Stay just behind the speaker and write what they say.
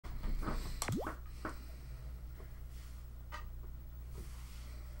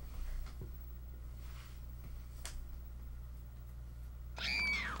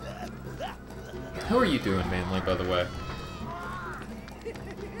How are you doing, mainly, by the way?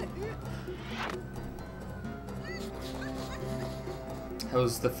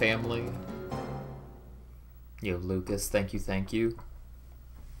 How's the family? Yo, Lucas, thank you, thank you.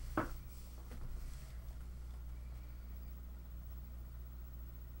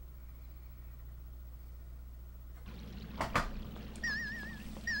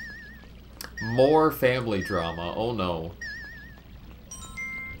 More family drama, oh no.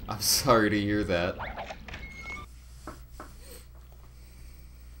 I'm sorry to hear that.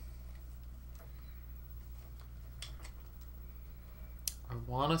 I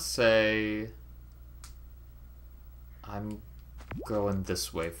wanna say... I'm going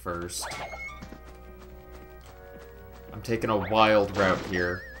this way first. I'm taking a wild route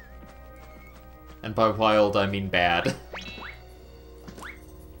here. And by wild, I mean bad.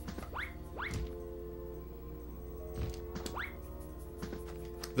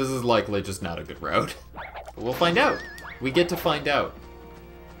 This is likely just not a good route. But we'll find out. We get to find out.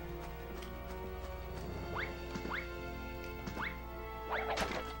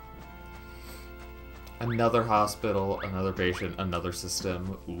 Another hospital, another patient, another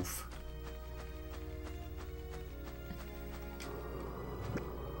system. Oof.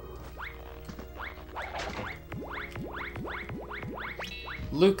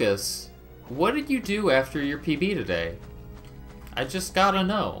 Lucas, what did you do after your PB today? I just gotta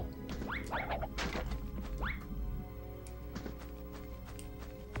know.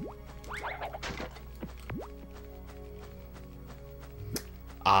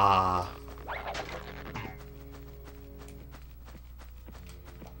 Ah.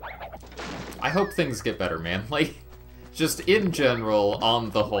 I hope things get better, man. Like, just in general, on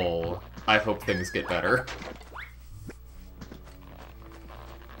the whole, I hope things get better.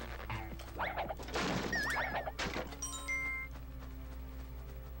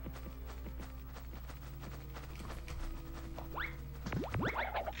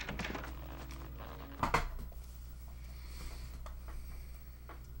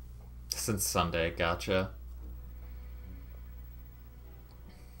 Since Sunday, gotcha.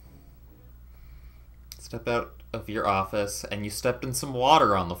 Step out of your office, and you stepped in some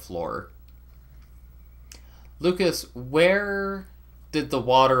water on the floor. Lucas, where did the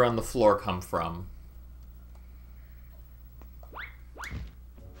water on the floor come from?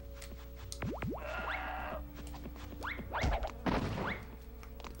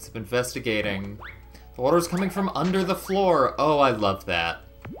 It's investigating. The water's coming from under the floor. Oh, I love that.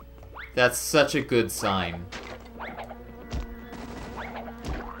 That's such a good sign.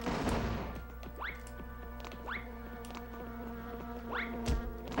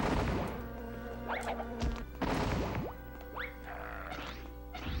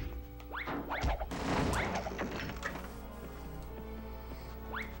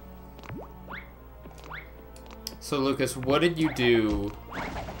 So, Lucas, what did you do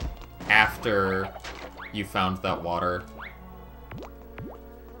after you found that water?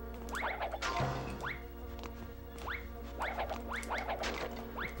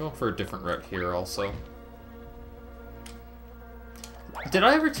 Going for a different route here, also. Did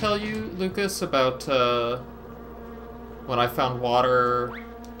I ever tell you, Lucas, about when I found water,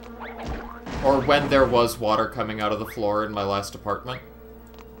 or when there was water coming out of the floor in my last apartment?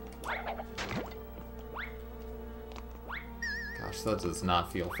 Gosh, that does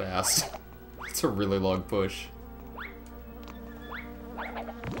not feel fast. It's a really long push.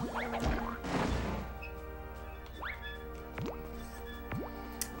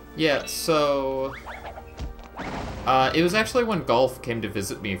 Yeah, so... it was actually when Golf came to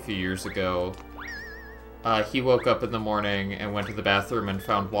visit me a few years ago. He woke up in the morning and went to the bathroom and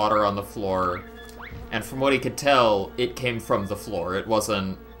found water on the floor. And from what he could tell, it came from the floor. It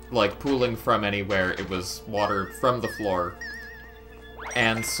wasn't, like, pooling from anywhere. It was water from the floor.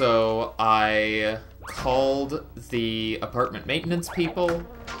 And so I called the apartment maintenance people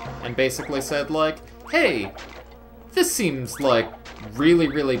and basically said, like, hey, this seems like really,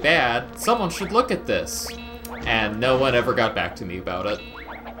 really bad. Someone should look at this. And no one ever got back to me about it.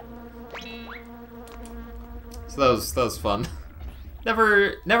 So that was fun.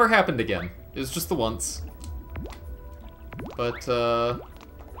 Never happened again. It was just the once. But,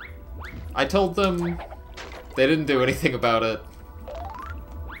 I told them they didn't do anything about it.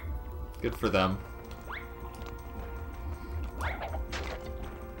 Good for them.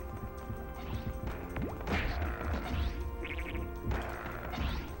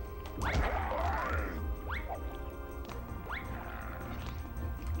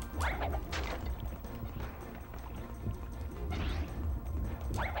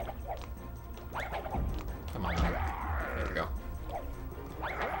 Come on. There we go.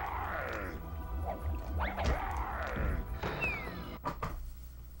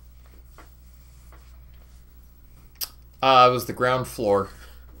 It was the ground floor.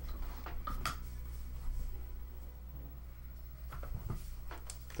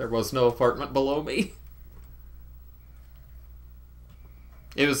 There was no apartment below me.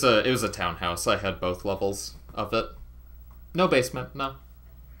 It was a townhouse. I had both levels of it. No basement, no.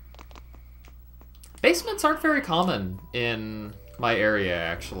 Basements aren't very common in my area,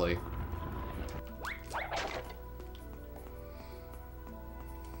 actually.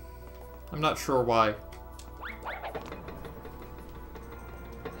 I'm not sure why.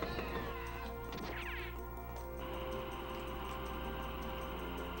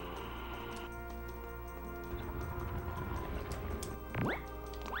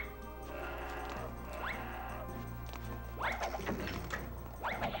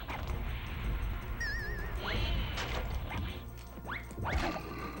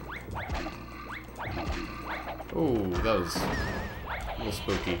 Ooh, that was a little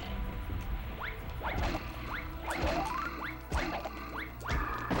spooky.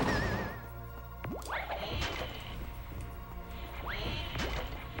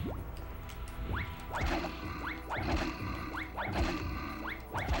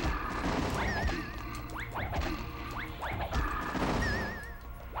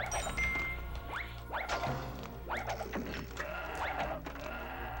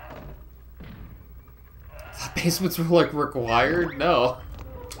 Basements were, like, required? No.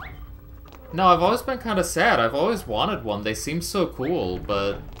 No, I've always been kind of sad. I've always wanted one. They seem so cool,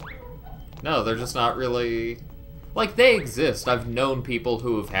 but... No, they're just not really... Like, they exist. I've known people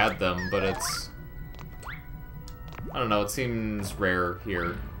who have had them, but it's... I don't know, it seems rare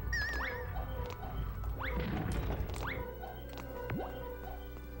here.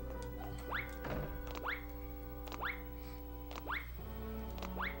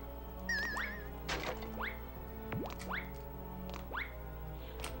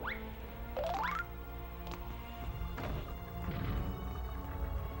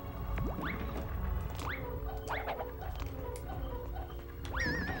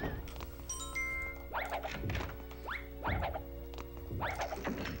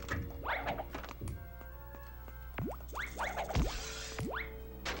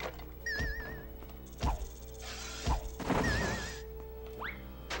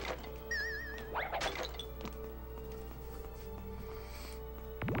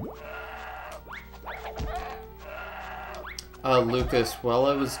 Lucas, while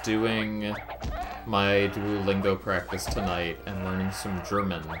I was doing my Duolingo practice tonight and learning some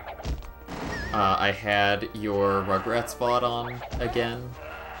German, I had your Rugrats VOD on again,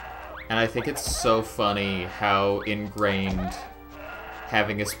 and I think it's so funny how ingrained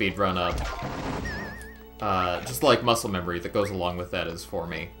having a speedrun up, just like muscle memory that goes along with that is for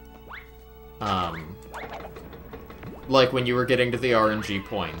me. Like, when you were getting to the RNG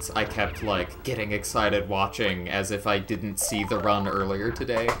points, I kept, like, getting excited watching as if I didn't see the run earlier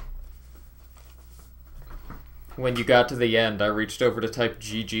today. When you got to the end, I reached over to type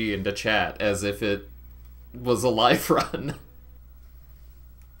GG into chat as if it was a live run.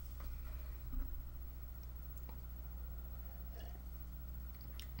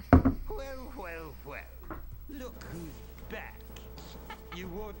 Well. Look who's back. You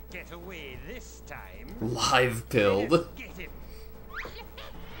won't get away this time. Live pilled. Let's get him.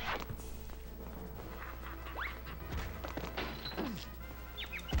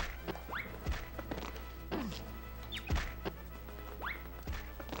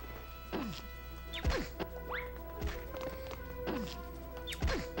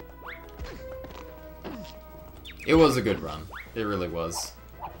 It was a good run. It really was.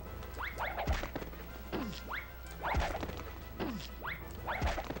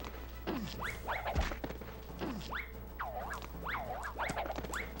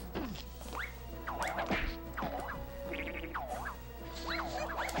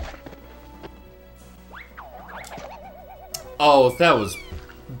 Oh, that was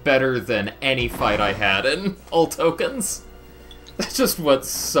better than any fight I had in All Tokens. That just went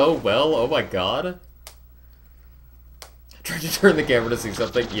so well, oh my god. I tried to turn the camera to see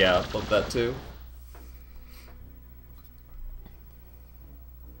something. Yeah, love that too.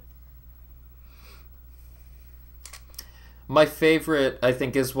 My favorite, I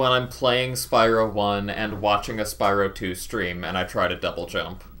think, is when I'm playing Spyro 1 and watching a Spyro 2 stream and I try to double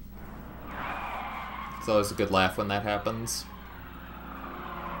jump. It's always a good laugh when that happens.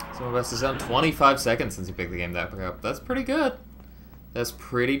 Some of us is on 25 seconds since you picked the game that up. That's pretty good. That's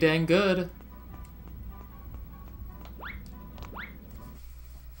pretty dang good.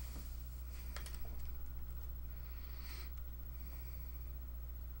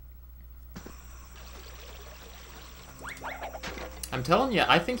 I'm telling you,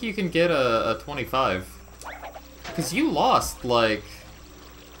 I think you can get a 25. Because you lost, like,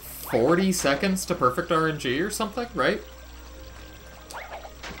 40 seconds to perfect RNG or something, right?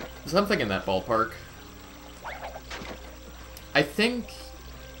 Something in that ballpark. I think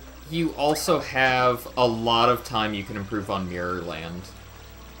you also have a lot of time you can improve on Mirrorland.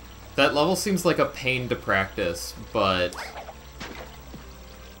 That level seems like a pain to practice, but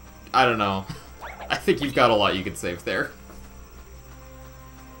I don't know. I think you've got a lot you can save there.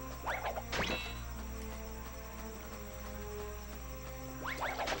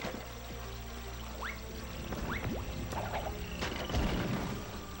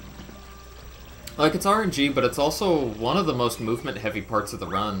 Like, it's RNG, but it's also one of the most movement-heavy parts of the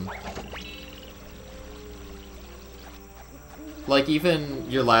run. Like, even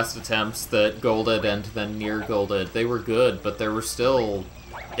your last attempts that golded and then near golded, they were good, but there were still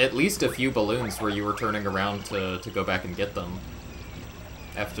at least a few balloons where you were turning around to go back and get them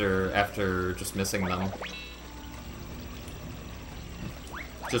after just missing them.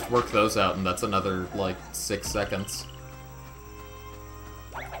 Just work those out, and that's another, like, 6 seconds.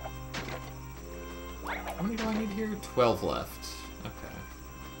 How many do I need here? 12 left. Okay.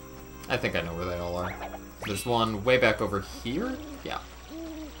 I think I know where they all are. There's one way back over here? Yeah.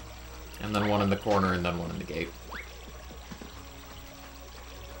 And then one in the corner, and then one in the gate.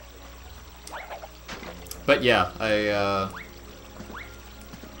 But yeah, I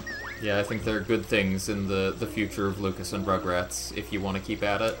think there are good things in the future of Lucas and Rugrats, if you want to keep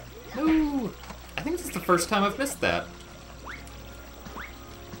at it. Ooh! I think this is the first time I've missed that.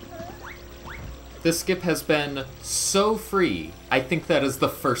 This skip has been so free, I think that is the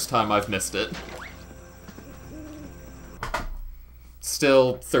first time I've missed it.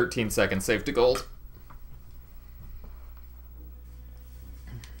 Still 13 seconds saved to gold.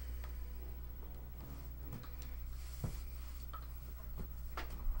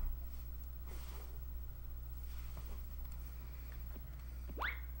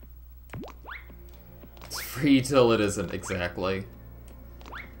 It's free till it isn't, exactly.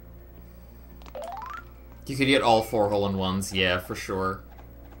 You could get all 4 hole-in-ones, yeah, for sure.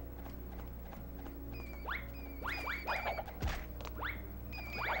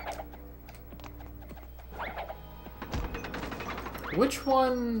 Which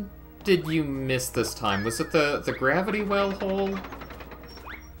one did you miss this time? Was it the gravity well hole?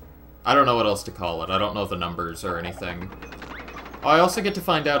 I don't know what else to call it. I don't know the numbers or anything. Oh, I also get to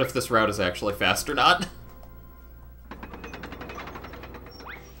find out if this route is actually fast or not.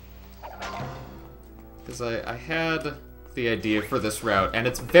 Because I had the idea for this route, and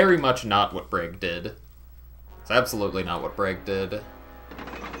it's very much not what Breg did. It's absolutely not what Breg did.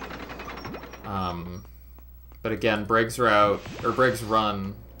 But again, Breg's route, or Breg's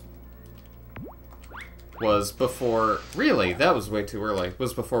run, was before... Really? That was way too early.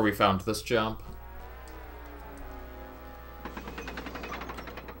 Was before we found this jump.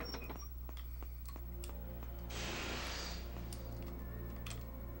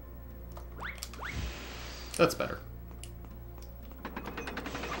 That's better.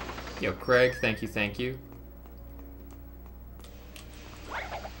 Yo, Craig, thank you, thank you.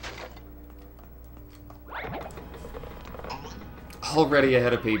 Already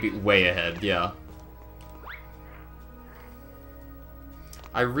ahead of PB, way ahead, yeah.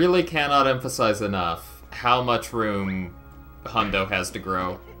 I really cannot emphasize enough how much room Hundo has to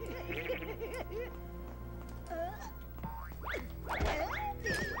grow.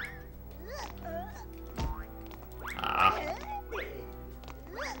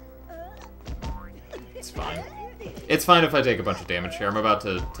 It's fine. It's fine if I take a bunch of damage here. I'm about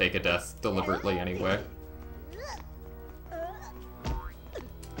to take a death deliberately anyway.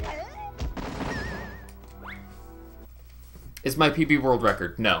 Is my PB world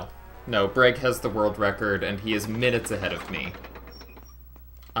record? No. No, Breg has the world record, and he is minutes ahead of me.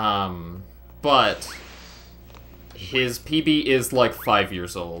 But his PB is like 5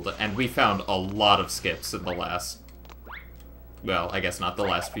 years old, and we found a lot of skips in the last... Well, I guess not the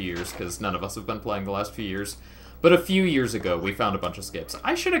last few years, because none of us have been playing the last few years. But a few years ago, we found a bunch of skips.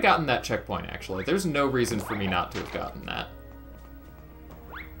 I should have gotten that checkpoint, actually. There's no reason for me not to have gotten that.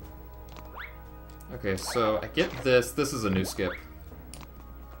 Okay, so I get this. This is a new skip.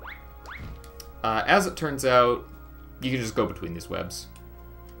 As it turns out, you can just go between these webs.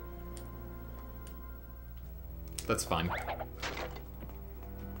 That's fine.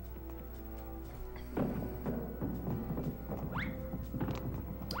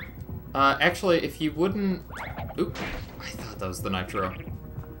 Actually, if you wouldn't... Oop, I thought that was the nitro.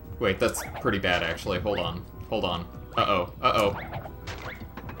 Wait, that's pretty bad, actually. Hold on. Hold on. Uh-oh. Uh-oh.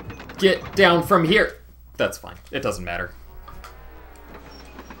 Get down from here! That's fine. It doesn't matter.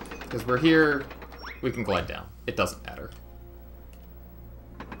 Because we're here We can glide down. It doesn't matter.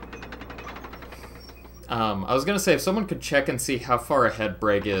 I was gonna say, if someone could check and see how far ahead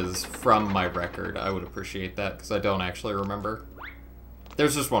Breg is from my record, I would appreciate that, because I don't actually remember.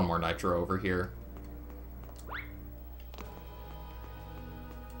 There's just one more nitro over here.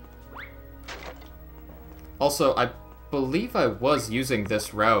 Also, I believe I was using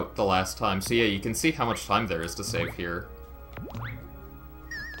this route the last time, so yeah, you can see how much time there is to save here.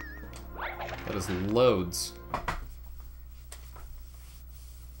 That is loads.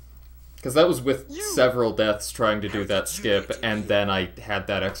 Because that was with several deaths trying to do that skip, and then I had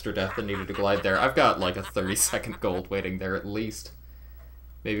that extra death and needed to glide there. I've got like a 30-second gold waiting there at least.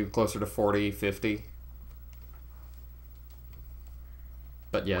 Maybe closer to 40, 50.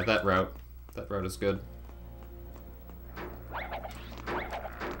 But yeah, that route is good.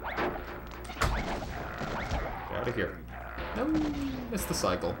 Get out of here. No, missed the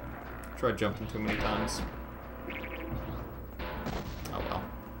cycle. Tried jumping too many times. Oh well.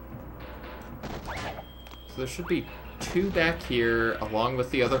 So there should be 2 back here, along with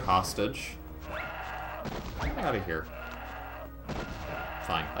the other hostage. Get out of here.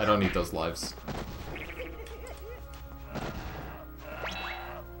 Fine, I don't need those lives.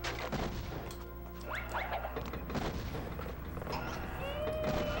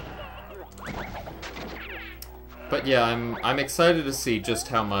 But yeah, I'm excited to see just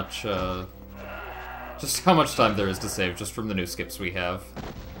how much time there is to save just from the new skips we have.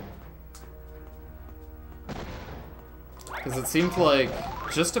 Because it seemed like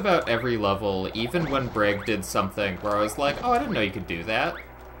just about every level, even when Breg did something where I was like, oh, I didn't know you could do that,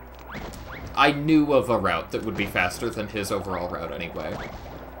 I knew of a route that would be faster than his overall route anyway.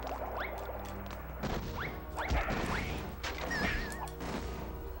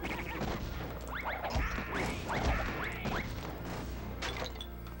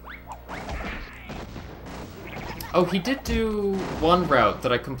 Oh, he did do one route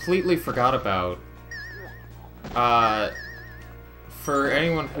that I completely forgot about. For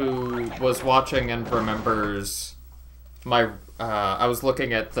anyone who was watching and remembers my, I was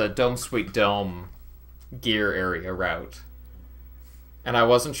looking at the Dome Sweet Dome gear area route. And I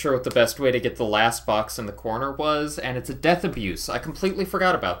wasn't sure what the best way to get the last box in the corner was, and it's a death abuse. I completely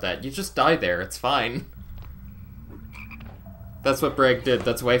forgot about that. You just die there, it's fine. That's what Breg did.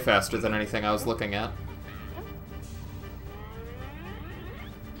 That's way faster than anything I was looking at.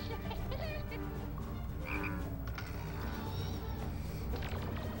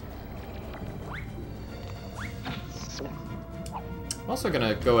 I'm also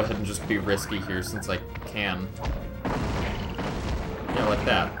gonna go ahead and just be risky here since I can. Yeah, like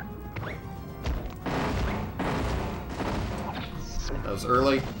that. That was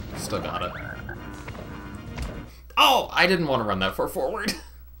early. Still got it. Oh! I didn't want to run that far forward.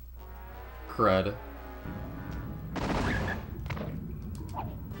 Crud.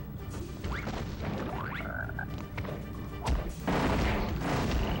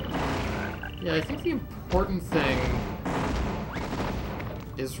 Yeah, I think the important thing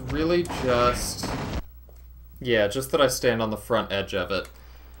is really just... yeah, just that I stand on the front edge of it.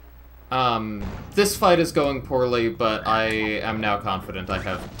 This fight is going poorly, but I am now confident I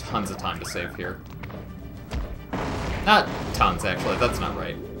have tons of time to save here. Not tons, actually, that's not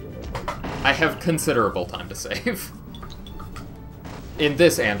right. I have considerable time to save. In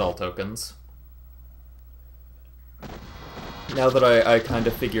this and all tokens. Now that I kind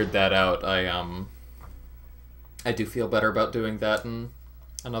of figured that out, I do feel better about doing that in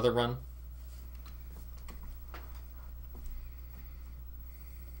another run.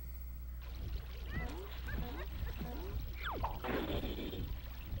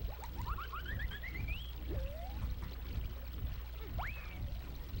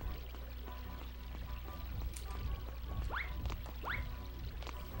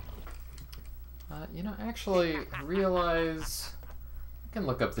 You know, actually, I realize I can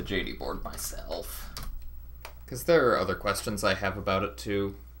look up the JD board myself. Because there are other questions I have about it,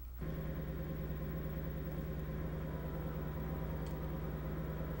 too.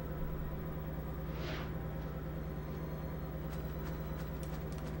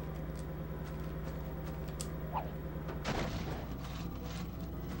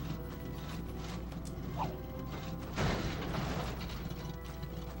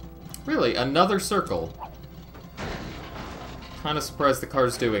 Really, another circle. Kind of surprised the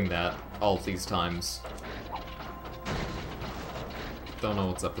car's doing that all these times. Don't know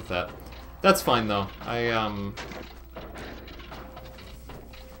what's up with that. That's fine though. I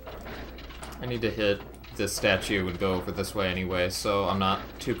need to hit this statue and go over this way anyway, so I'm not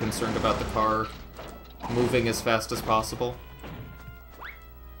too concerned about the car moving as fast as possible.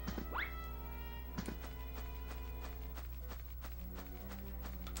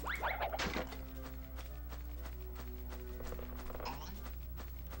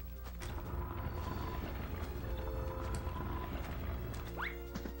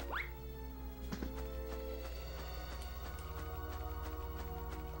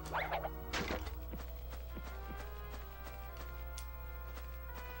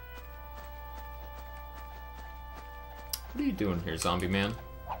 you doing here, zombie man?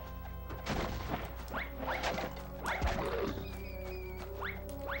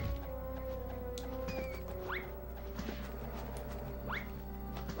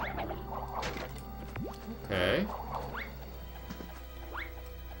 Okay.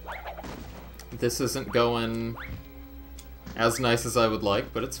 This isn't going as nice as I would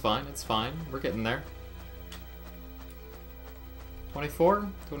like, but it's fine, it's fine. We're getting there. 24?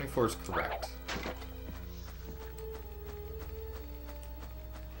 24 is correct.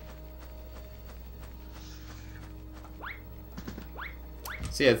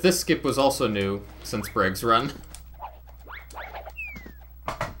 So yeah, this skip was also new since Breg's run.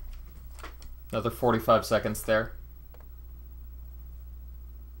 Another 45 seconds there.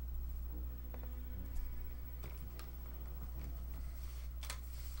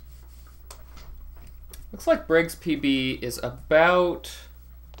 Looks like Breg's PB is about,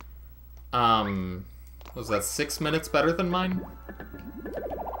 what was that, 6 minutes better than mine?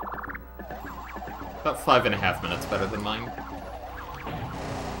 About 5.5 minutes better than mine.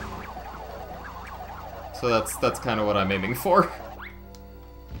 So that's kind of what I'm aiming for.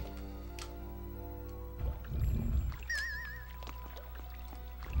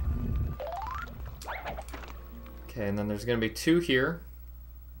 Okay, and then there's gonna be 2 here.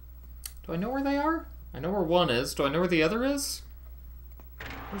 Do I know where they are? I know where one is. Do I know where the other is?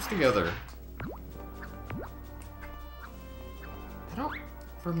 Where's the other? I don't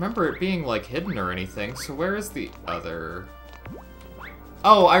remember it being, like, hidden or anything, so where is the other?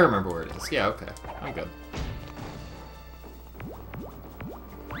 Oh, I remember where it is. Yeah, okay. I'm good.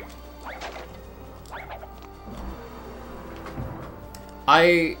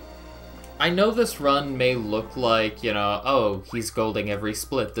 I know this run may look like, you know, oh, he's golding every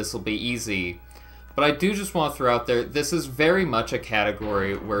split, this'll be easy. But I do just want to throw out there, this is very much a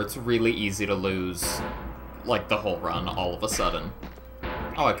category where it's really easy to lose, like, the whole run all of a sudden.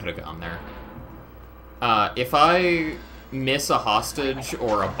 Oh, I could have gone there. If I miss a hostage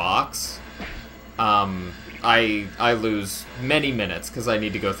or a box, I lose many minutes because I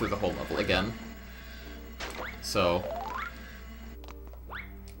need to go through the whole level again. So,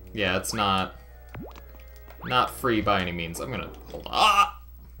 yeah, it's not free by any means. I'm gonna hold on. Ah!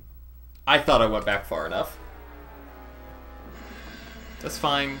 I thought I went back far enough. That's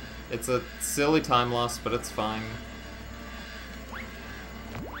fine. It's a silly time loss, but it's fine.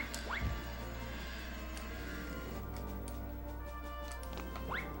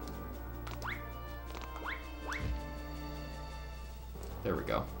 There we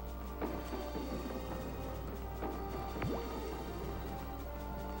go.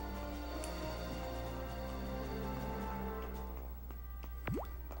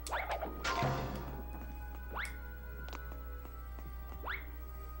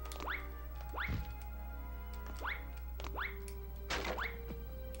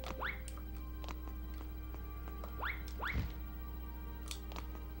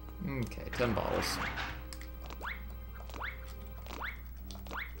 Okay, 10 bottles.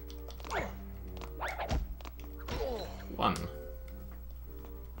 One.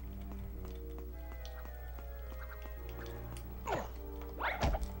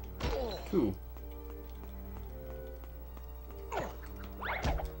 Two.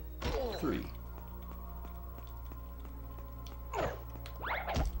 3.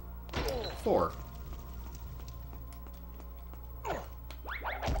 4.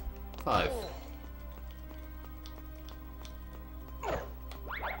 5.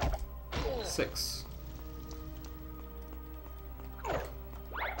 6.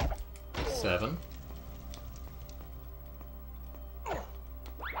 7.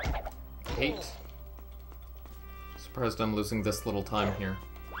 8. Surprised I'm losing this little time here.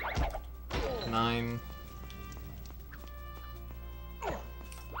 9.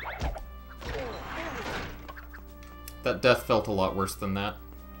 'That death felt a lot worse than that.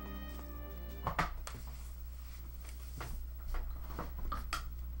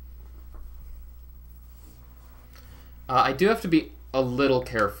 I do have to be a little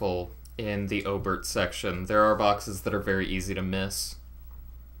careful in the Obert section. There are boxes that are very easy to miss.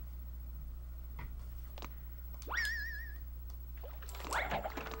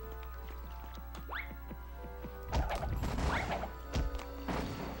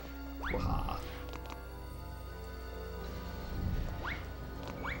 Wah.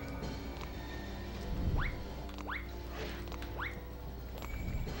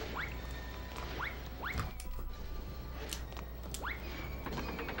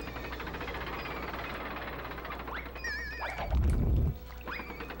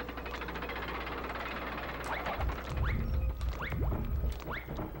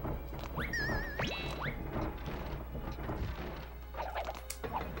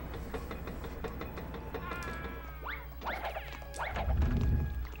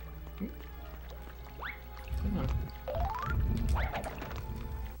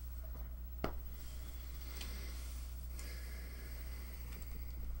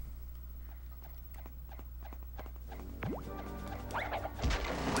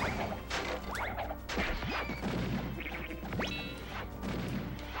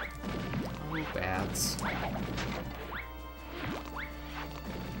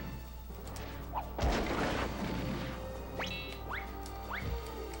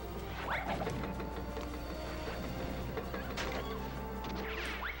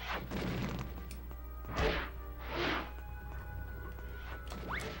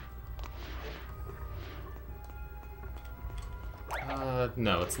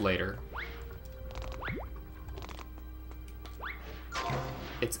 No, it's later.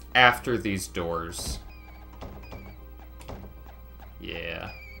 It's after these doors.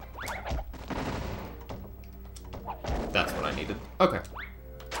 Yeah. That's what I needed. Okay.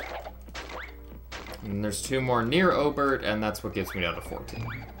 And there's 2 more near Obert, and that's what gets me down to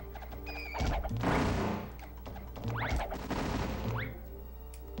 14.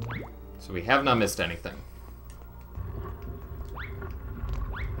 So we have not missed anything.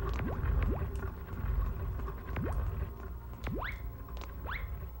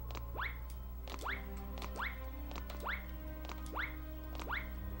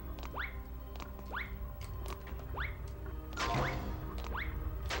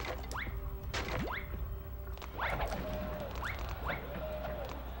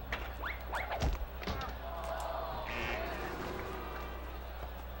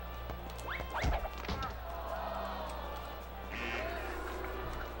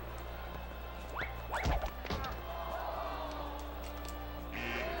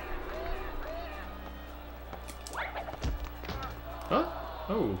 Huh?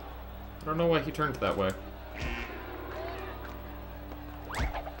 Oh. I don't know why he turned that way.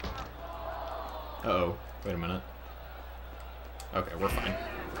 Uh-oh. Wait a minute. Okay, we're fine.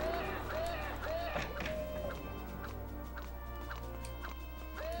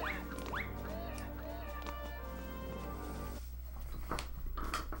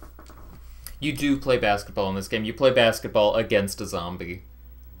 You do play basketball in this game. You play basketball against a zombie.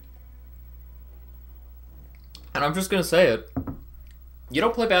 And I'm just gonna say it. You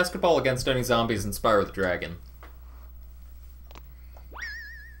don't play basketball against any zombies in Spyro the Dragon.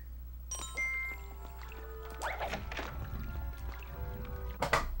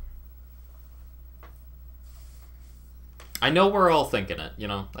 I know we're all thinking it, you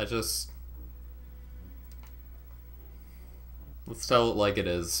know? Let's tell it like it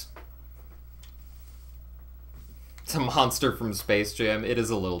is. It's a monster from Space Jam. It is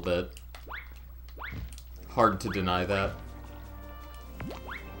a little bit. Hard to deny that.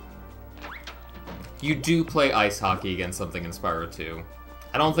 You do play ice hockey against something in Spyro 2.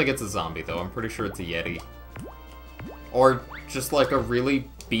 I don't think it's a zombie, though. I'm pretty sure it's a Yeti. Or just like a really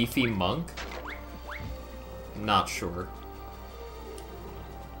beefy monk? Not sure.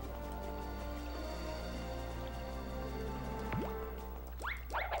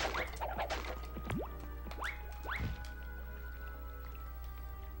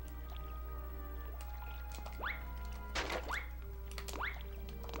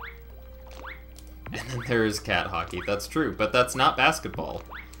 And then there is cat hockey. That's true, but that's not basketball.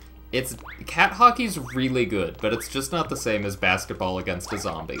 Cat hockey's really good, but it's just not the same as basketball against a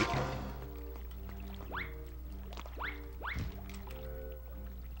zombie.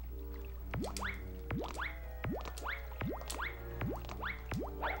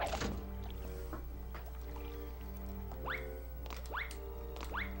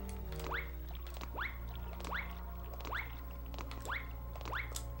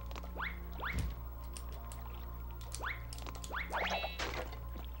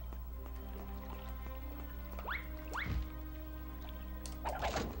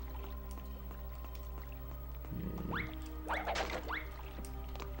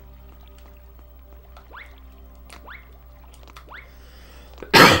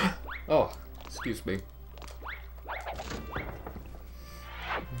 Oh, excuse me.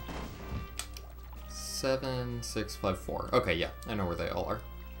 7, 6, 5, 4. Okay, yeah, I know where they all are.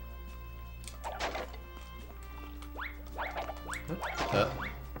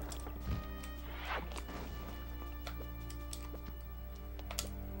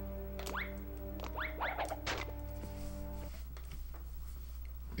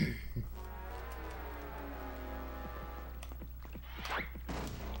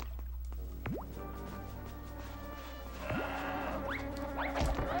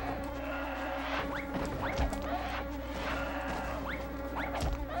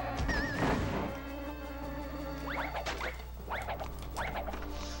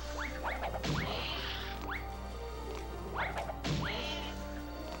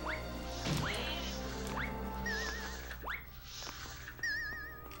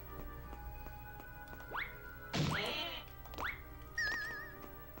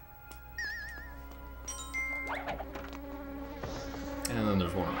 And then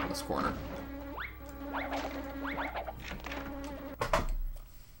there's one around this corner.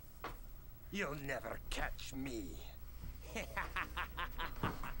 You'll never catch me.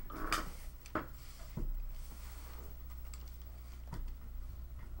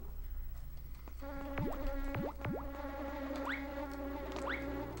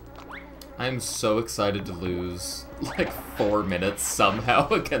 I'm so excited to lose, like, 4 minutes somehow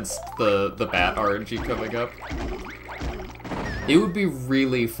against the bat RNG coming up. It would be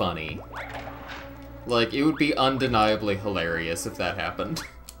really funny. Like, it would be undeniably hilarious if that happened.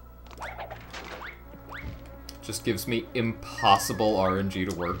 Just gives me impossible RNG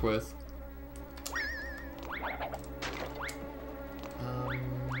to work with. I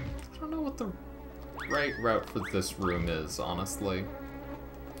don't know what the right route for this room is, honestly.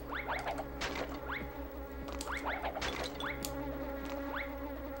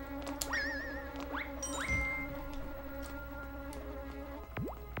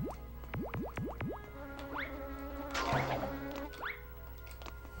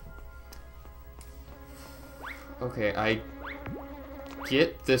 Okay, I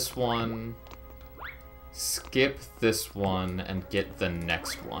get this one, skip this one, and get the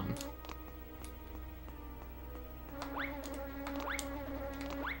next one.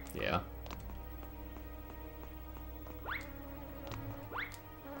 Yeah.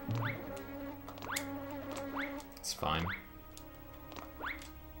 It's fine.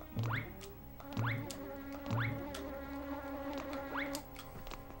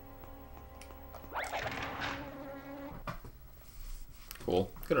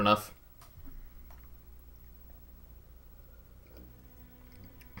 Cool. Good enough.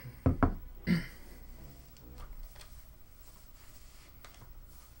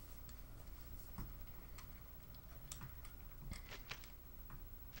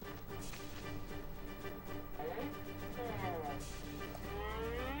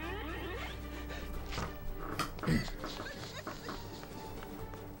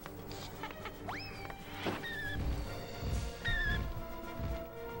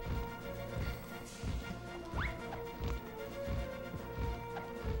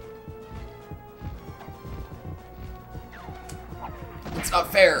 It's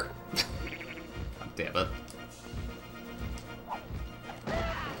not fair! God damn it.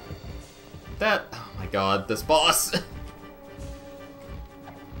 That... oh my god, this boss!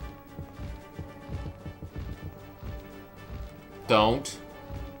 Don't.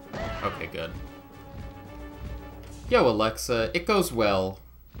 Okay, good. Yo, Alexa, it goes well.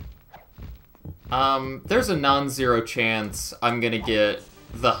 There's a non-zero chance I'm gonna get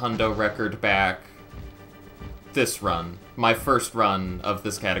the hundo record back this run. My first run of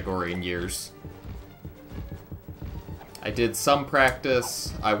this category in years. I did some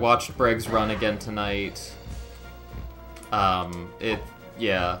practice. I watched Breg's run again tonight.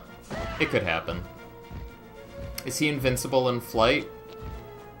 Yeah, it could happen. Is he invincible in flight?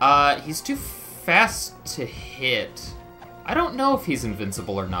 He's too fast to hit. I don't know if he's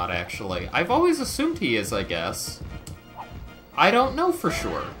invincible or not, actually. I've always assumed he is, I guess. I don't know for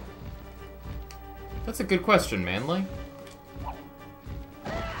sure. That's a good question, Manly.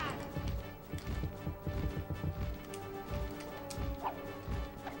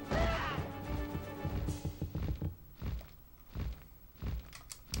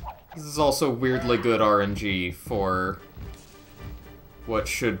 This is also weirdly good RNG for what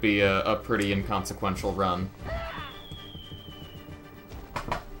should be a pretty inconsequential run.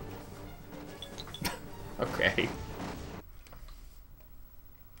 Okay.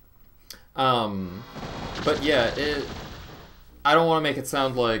 But yeah, I don't want to make it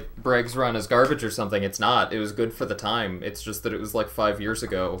sound like Breg's run is garbage or something. It's not. It was good for the time. It's just that it was like 5 years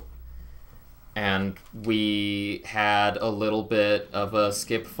ago. And we had a little bit of a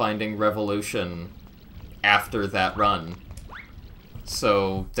skip-finding revolution after that run.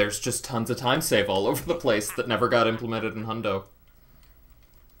 So there's just tons of time save all over the place that never got implemented in Hundo.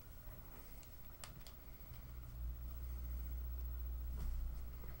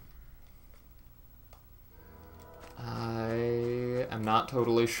 I am not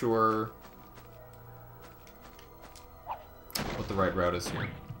totally sure what the right route is here.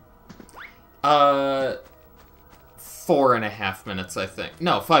 4.5 minutes, I think.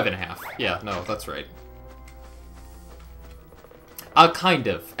 No, 5.5. Yeah, no, that's right. Kind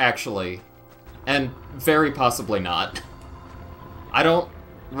of, actually. And very possibly not. I don't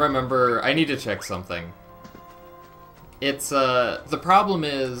remember... I need to check something. It's, the problem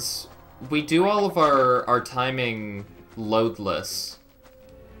is, we do all of our timing loadless.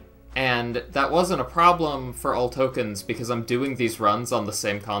 And that wasn't a problem for all tokens because I'm doing these runs on the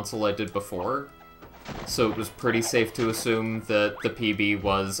same console I did before. So it was pretty safe to assume that the PB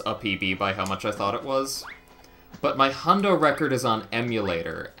was a PB by how much I thought it was. But my Hundo record is on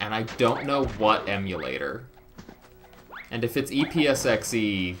emulator, and I don't know what emulator. And if it's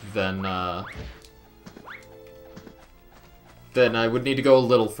EPSXE, then I would need to go a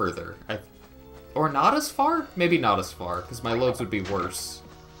little further. Or not as far? Maybe not as far, because my loads would be worse.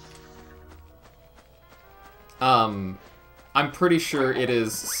 I'm pretty sure it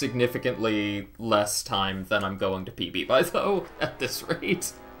is significantly less time than I'm going to PB by, though, at this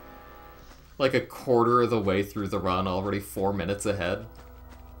rate. Like a quarter of the way through the run, already 4 minutes ahead.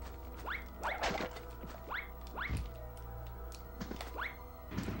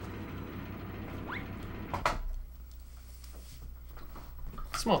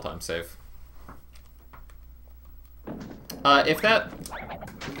 Small time save. If that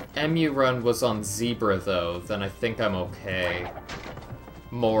MU run was on Zebra, though, then I think I'm okay.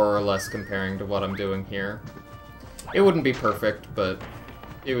 More or less comparing to what I'm doing here. It wouldn't be perfect, but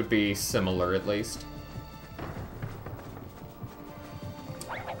it would be similar, at least.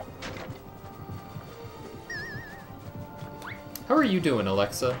 How are you doing,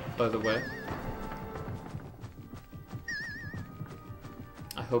 Alexa, by the way?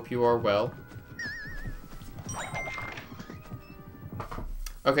 I hope you are well.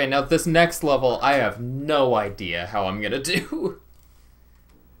 Okay, now this next level, I have no idea how I'm gonna do.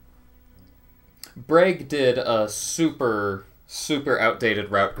 Breg did a super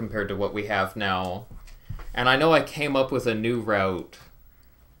outdated route compared to what we have now. And I know I came up with a new route,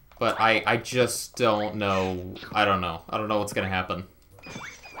 but I just don't know. I don't know. I don't know what's gonna happen.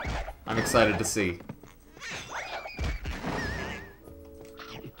 I'm excited to see.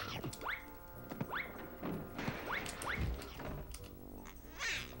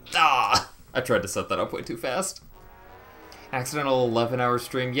 Ah! I tried to set that up way too fast. Accidental 11-hour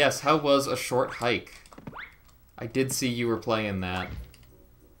stream. Yes, how was A Short Hike? I did see you were playing that.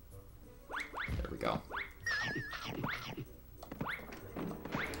 There we go.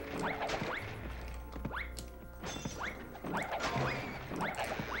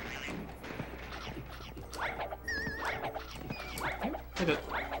 Hit it.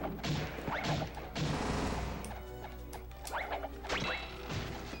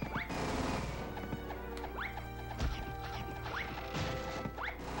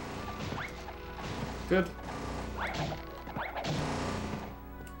 Good.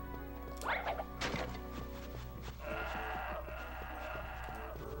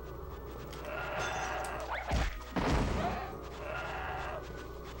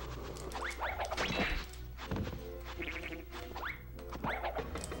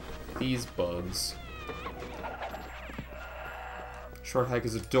 These bugs. Short Hike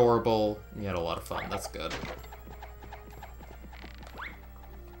is adorable. You had a lot of fun. That's good.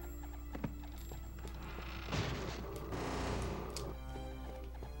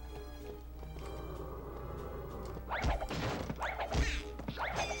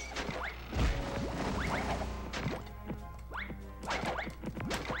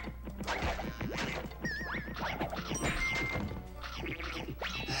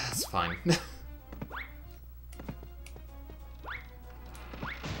 That's fine.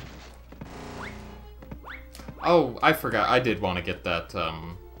 Oh, I forgot. I did want to get that,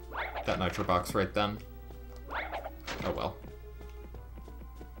 that nitro box right then. Oh well.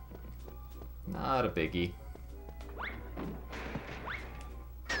 Not a biggie.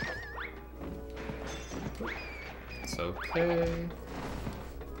 It's okay.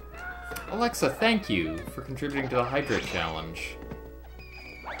 Alexa, thank you for contributing to the Hydrate Challenge.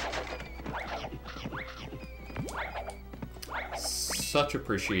 Such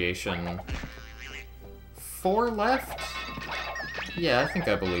appreciation. 4 left? Yeah, I think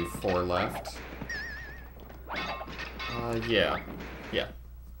I believe 4 left. Yeah. Yeah.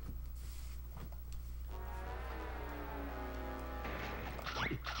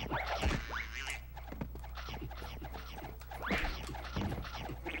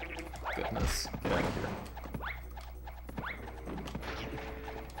 Goodness. Get out of here.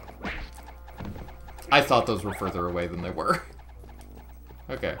 I thought those were further away than they were.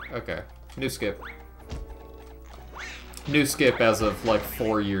 Okay, okay. New skip. New skip as of, like,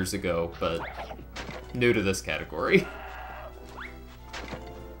 4 years ago, but new to this category.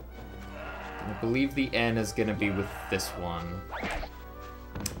 I believe the N is gonna be with this one.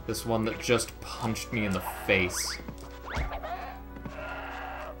 This one that just punched me in the face.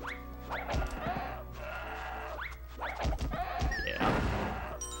 Yeah.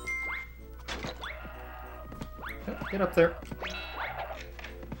 Get up there.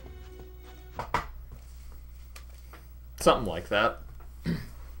 Something like that.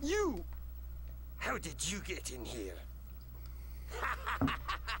 You! How did you get in here?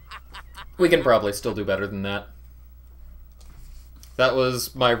 We can probably still do better than that. That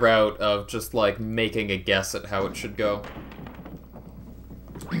was my route of just, like, making a guess at how it should go.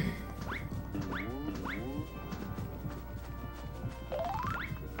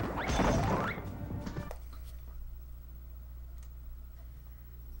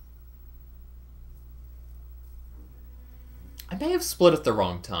 may have split at the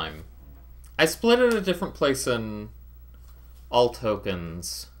wrong time. I split at a different place in all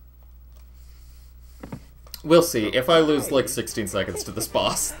tokens. We'll see. If I lose like 16 seconds to this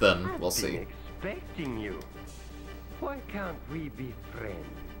boss, then we'll see. Expecting you. Why can't we be friends?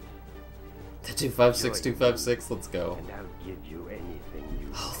 The 256256, let's go. And I'll give you anything you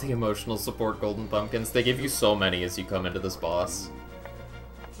Oh, the emotional support golden pumpkins. They give you so many as you come into this boss.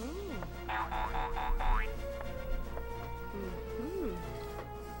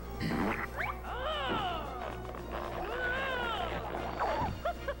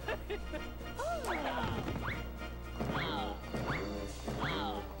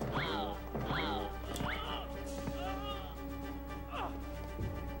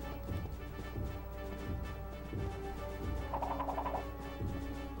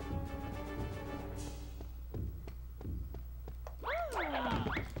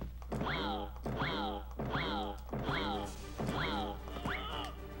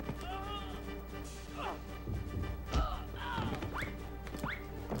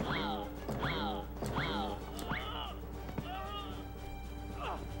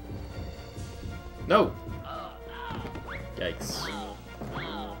 No! Yikes.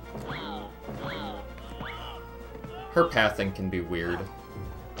 Her pathing can be weird.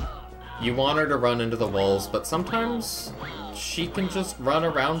 You want her to run into the walls, but sometimes she can just run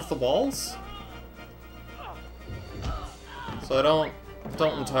around the walls? So I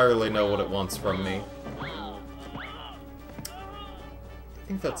don't entirely know what it wants from me. I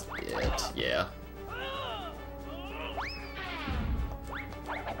think that's it, yeah.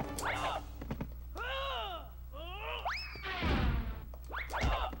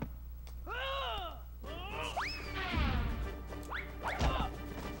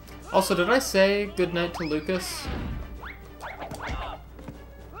 Also, did I say goodnight to Lucas?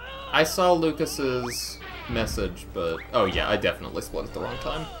 I saw Lucas's message, but... Oh yeah, I definitely split at the wrong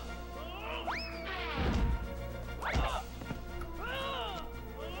time.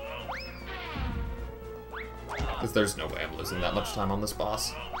 Because there's no way I'm losing that much time on this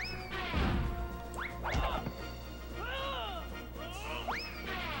boss.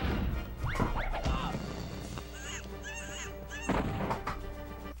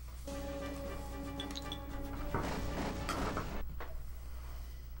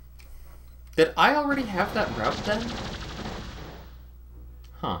 Did I already have that route then?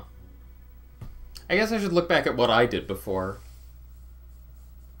 Huh. I guess I should look back at what I did before.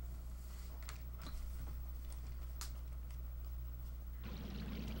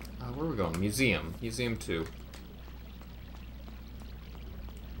 Where are we going? Museum. Museum 2.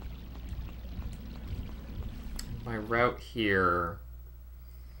 My route here...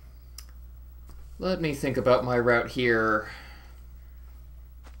 Let me think about my route here.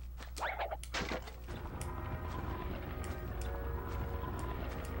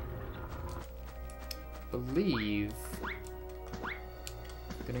 Believe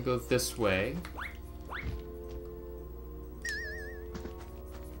I'm gonna go this way.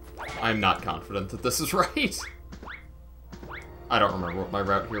 I'm not confident that this is right. I don't remember what my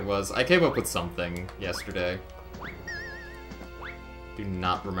route here was. I came up with something yesterday. Do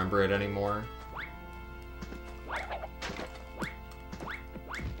not remember it anymore.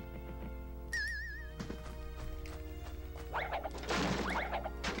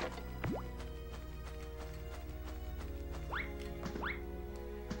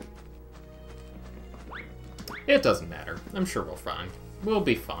 It doesn't matter. I'm sure we'll fine. We'll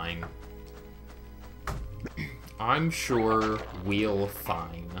be fine. I'm sure we'll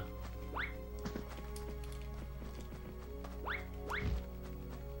fine.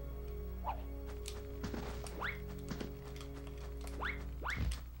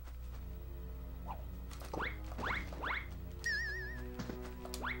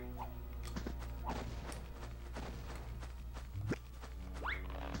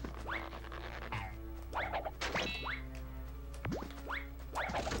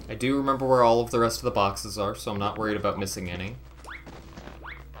 I do remember where all of the rest of the boxes are, so I'm not worried about missing any.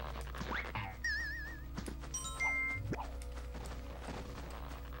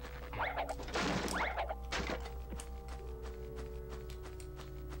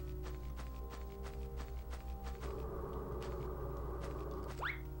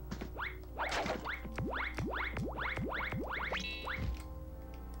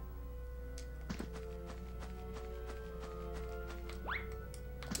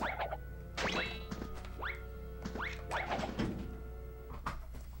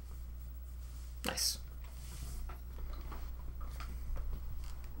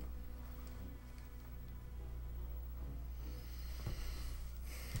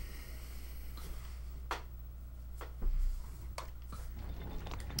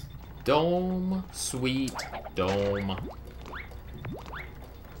 Dome, sweet dome.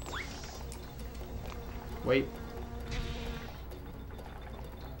 Wait.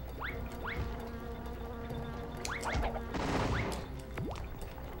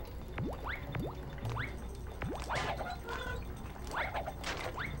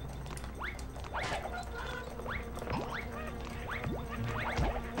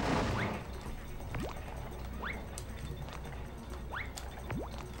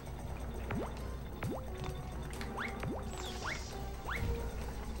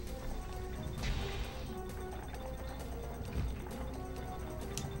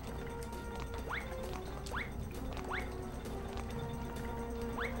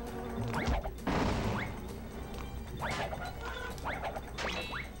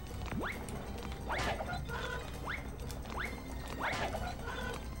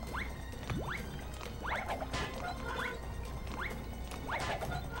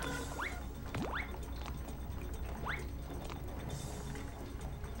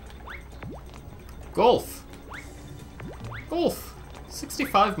 Golf! Golf!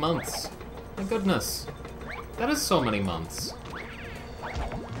 65 months. My goodness. That is so many months.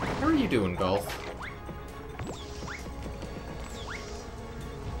 How are you doing, Golf?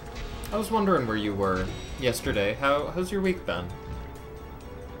 I was wondering where you were yesterday. How's your week been?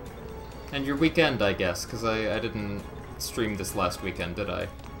 And your weekend, I guess, because I didn't stream this last weekend, did I?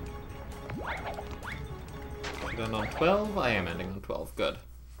 Should end on 12? I am ending on 12. Good.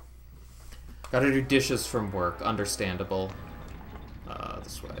 Gotta do dishes from work. Understandable.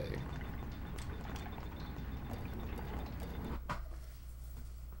 This way.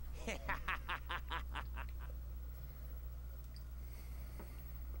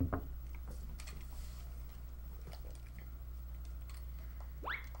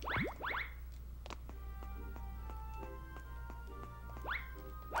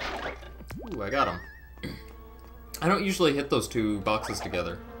 Ooh, I got him. I don't usually hit those two boxes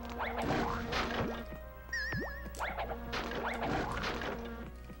together.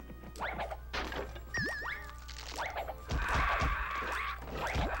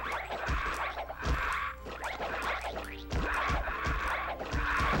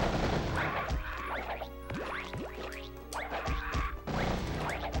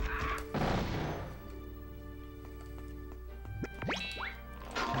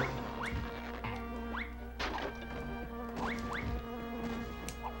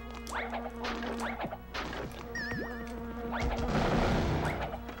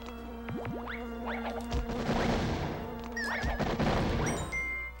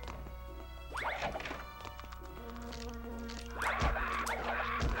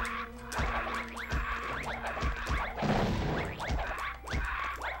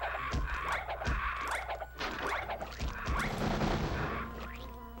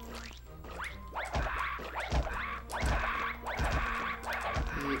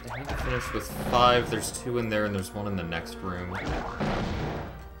 With 5, there's 2 in there, and there's 1 in the next room.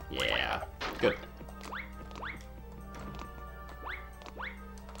 Yeah, good.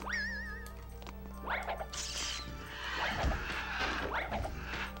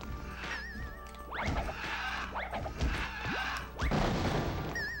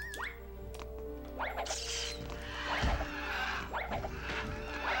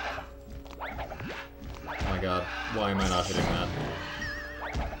 Oh my god, why am I not hitting that?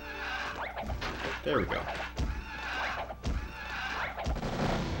 There we go.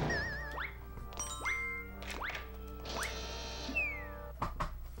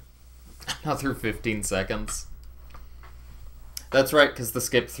 Not through 15 seconds. That's right, because the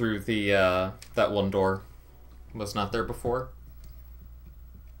skip through the that one door was not there before.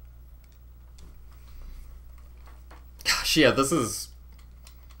 Gosh, yeah, this is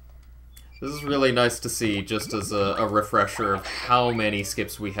really nice to see, just as a refresher of how many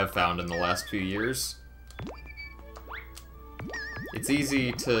skips we have found in the last few years. It's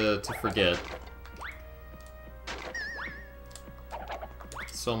easy to forget.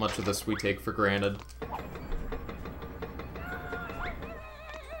 So much of this we take for granted.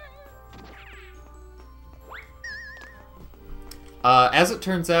 As it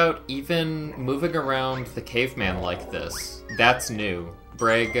turns out, even moving around the caveman like this, that's new.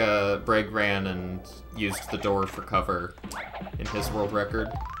 Breg ran and used the door for cover in his world record.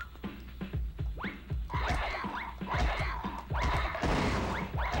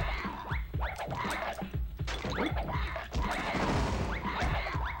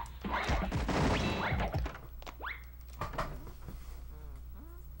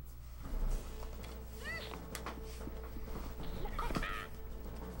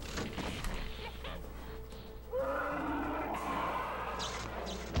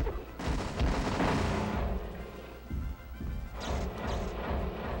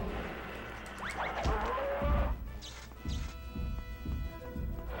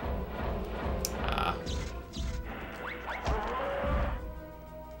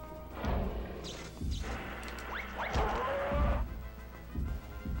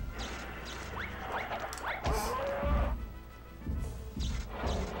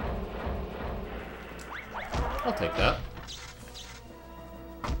 I'll take that.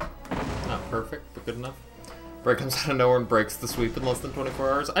 Not perfect, but good enough. Break comes out of nowhere and breaks the sweep in less than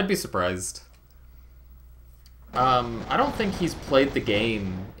 24 hours. I'd be surprised. I don't think he's played the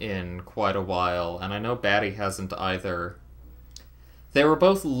game in quite a while, and I know Batty hasn't either. They were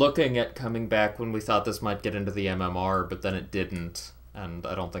both looking at coming back when we thought this might get into the MMR, but then it didn't, and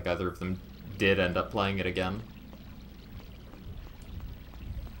I don't think either of them did end up playing it again.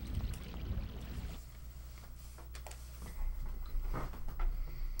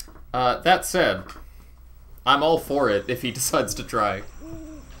 That said, I'm all for it if he decides to try.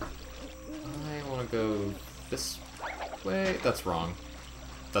 I want to go this way. That's wrong.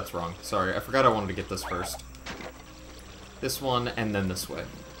 That's wrong. Sorry, I forgot I wanted to get this first. This one, and then this way.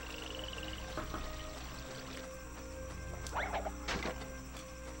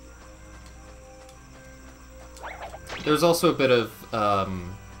 There's also a bit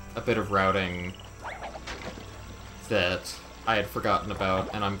of routing that I had forgotten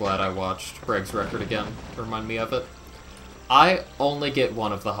about, and I'm glad I watched Breg's record again to remind me of it. I only get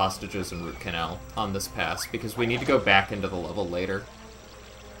one of the hostages in Root Canal on this pass, because we need to go back into the level later.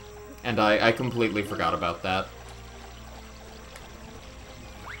 And I completely forgot about that.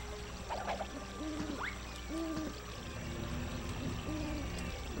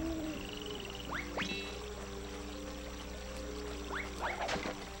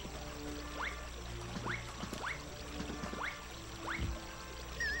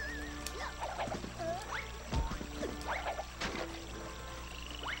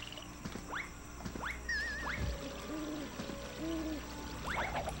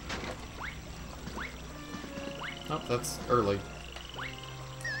 Oh, that's early.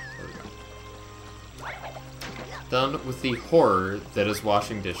 There we go. Done with the horror that is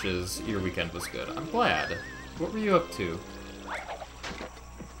washing dishes. Your weekend was good. I'm glad. What were you up to?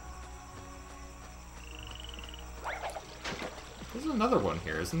 There's another one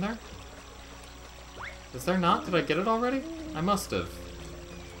here, isn't there? Is there not? Did I get it already? I must have.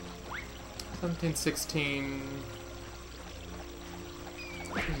 17, 16...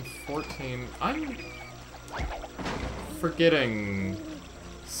 14... I'm forgetting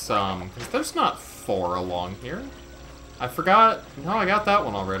some, because there's not 4 along here. I forgot... No, I got that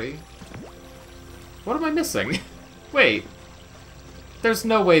one already. What am I missing? Wait. There's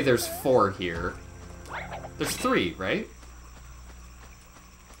no way there's 4 here. There's 3, right?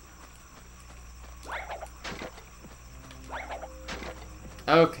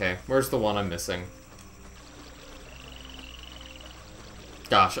 Okay, where's the one I'm missing?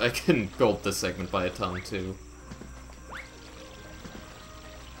 Gosh, I can gold this segment by a ton, too.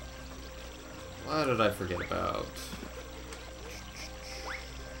 What did I forget about?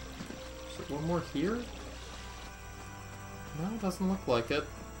 Is there one more here? No, it doesn't look like it.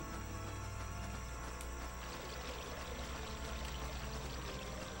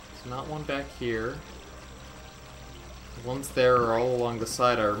 There's not one back here. The ones there are all along the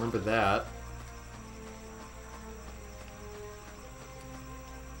side, I remember that.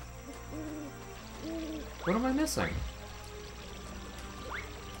 What am I missing?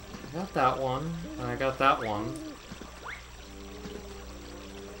 I got that one, and I got that one.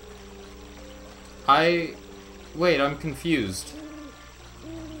 Wait, I'm confused.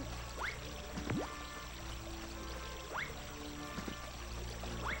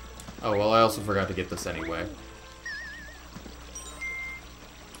 Oh, well, I also forgot to get this anyway.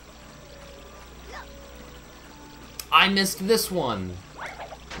 I missed this one!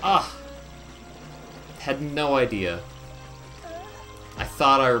 Ah! Had no idea. I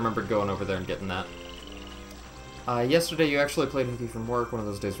thought I remembered going over there and getting that. Yesterday you actually played with me from work, one of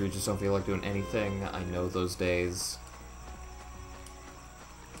those days where you just don't feel like doing anything. I know those days.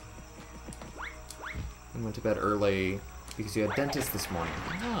 And went to bed early because you had dentist this morning.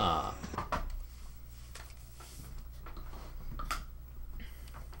 Ah.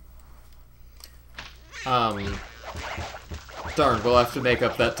 Darn, we'll have to make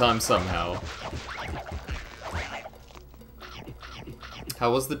up that time somehow.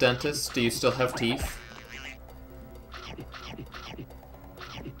 How was the dentist? Do you still have teeth?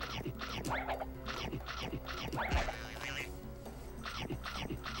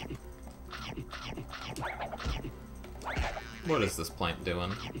 What is this plant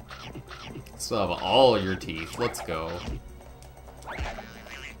doing? Still have all your teeth. Let's go.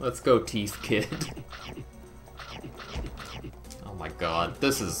 Let's go, teeth kid. Oh my god,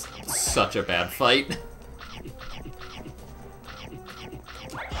 this is such a bad fight.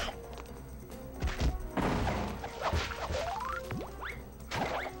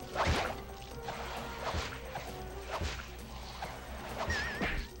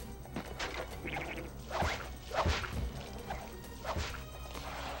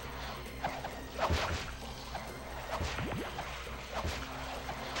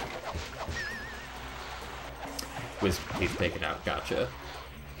 wisdom teeth taken out, gotcha.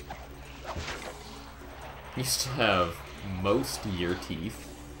 You still have most year teeth.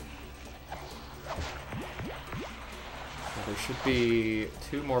 So there should be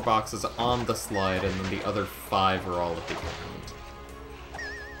 2 more boxes on the slide, and then the other 5 are all at the end.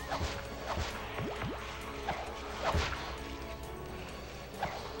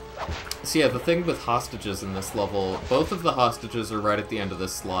 So yeah, the thing with hostages in this level, both of the hostages are right at the end of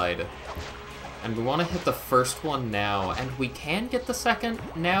this slide. And we want to hit the first one now, and we can get the second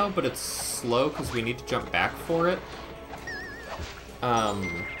now, but it's slow because we need to jump back for it.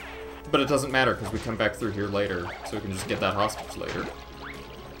 But it doesn't matter because we come back through here later, so we can just get that hostage later.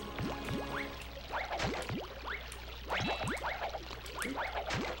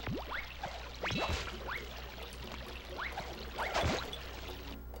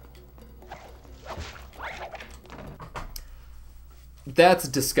 That's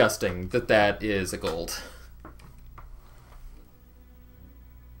disgusting that that is a gold.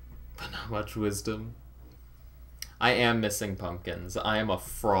 But not much wisdom. I am missing pumpkins. I am a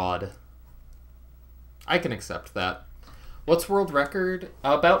fraud. I can accept that. What's world record?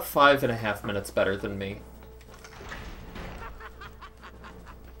 About 5.5 minutes better than me.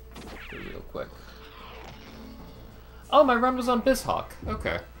 Real quick. Oh, my run was on Bizhawk.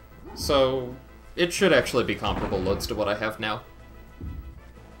 Okay. So, it should actually be comparable loads to what I have now.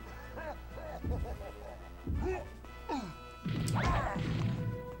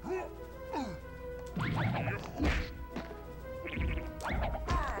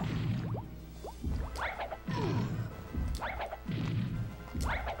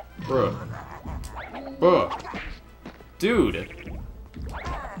 Bruh. Bruh. Dude.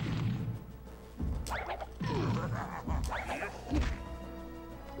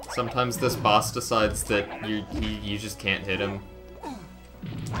 Sometimes this boss decides that you just can't hit him.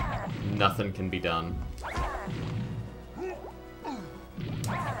 Nothing can be done.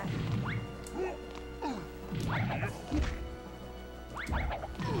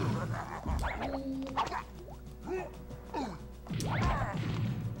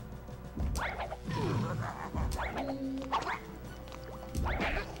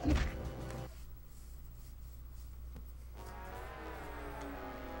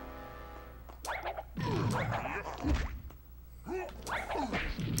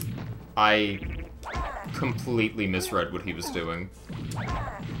 I completely misread what he was doing.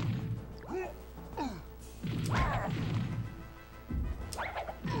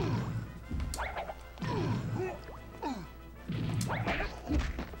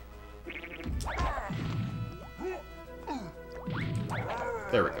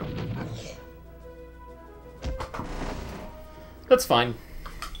 There we go. That's fine.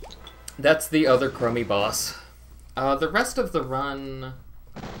 That's the other Chromie boss. The rest of the run...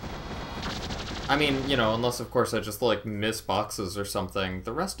 I mean, you know, unless of course I just, like, miss boxes or something,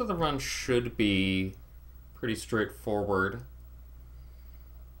 the rest of the run should be pretty straightforward.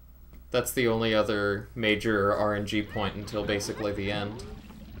 That's the only other major RNG point until basically the end.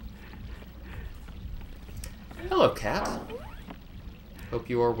 Hello, cat. Hope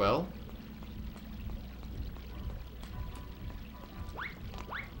you are well.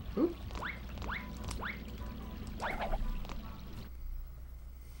 Ooh.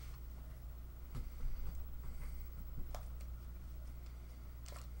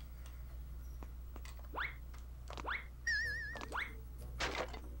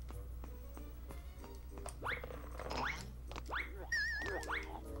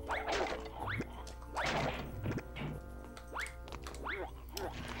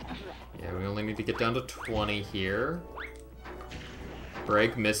 Need to get down to 20 here.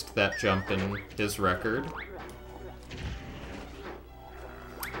 Breg missed that jump in his record.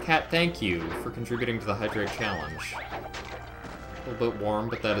 Cat, thank you for contributing to the Hydrate Challenge. A little bit warm,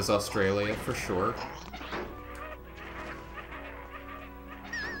 but that is Australia for sure.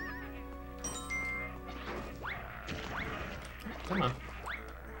 Come on.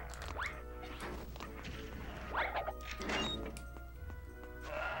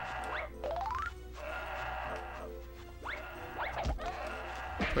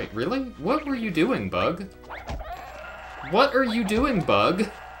 Wait, really? What were you doing, Bug? What are you doing, Bug?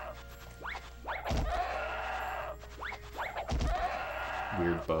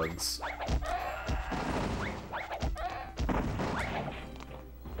 Weird bugs.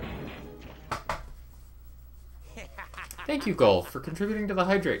 Thank you, Golf, for contributing to the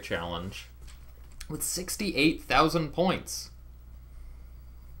Hydrate Challenge. With 68,000 points.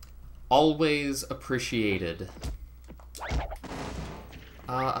 Always appreciated.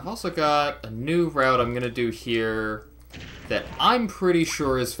 I've also got a new route I'm gonna do here that I'm pretty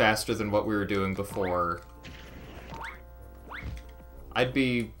sure is faster than what we were doing before. I'd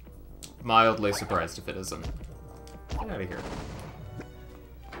be mildly surprised if it isn't. Get out of here.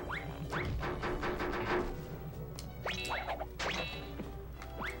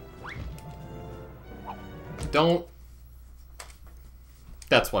 Don't...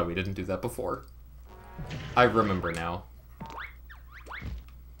 That's why we didn't do that before. I remember now.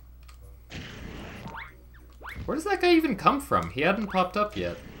 Where does that guy even come from? He hadn't popped up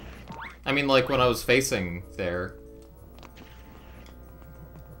yet. I mean, like, when I was facing there.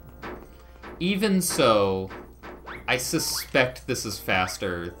 Even so, I suspect this is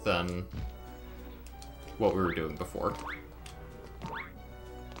faster than what we were doing before.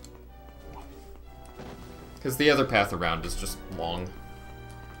 Because the other path around is just long.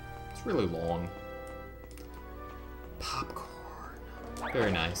 It's really long. Popcorn.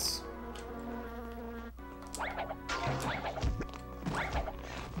 Very nice.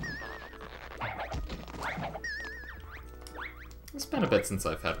 It's been a bit since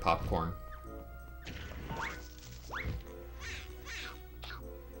I've had popcorn.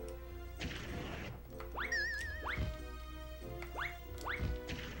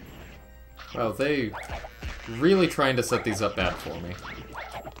 Wow, they really trying to set these up bad for me.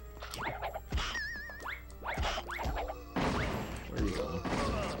 Where are you going?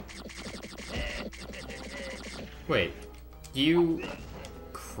 Wait, you...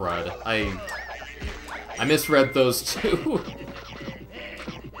 Crud. I misread those two.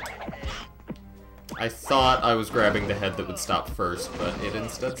 I thought I was grabbing the head that would stop first, but it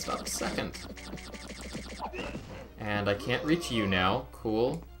instead stopped second. And I can't reach you now.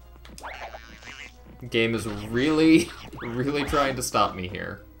 Cool. Game is really, really trying to stop me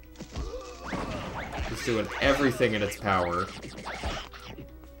here. It's doing everything in its power.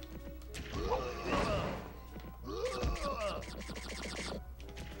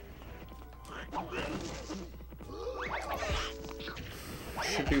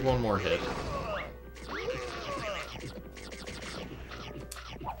 Should be one more hit.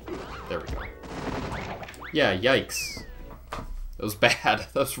 There we go. Yeah, yikes. That was bad.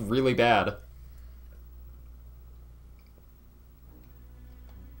 That was really bad.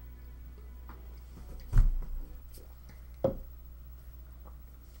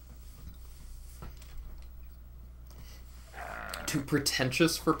 Too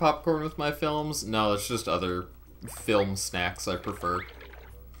pretentious for popcorn with my films? No, it's just other film snacks I prefer.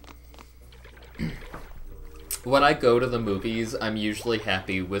 When I go to the movies, I'm usually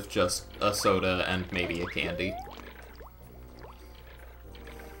happy with just a soda and maybe a candy.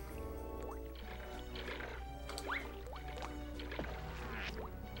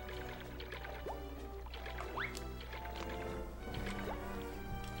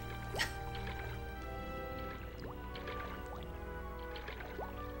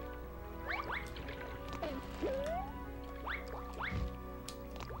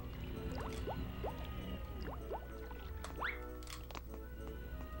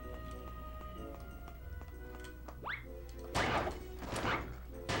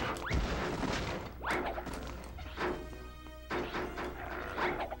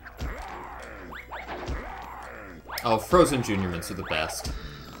 Oh, frozen junior mints are the best.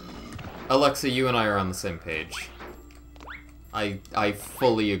 Alexa, you and I are on the same page. I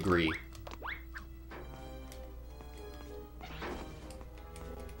fully agree.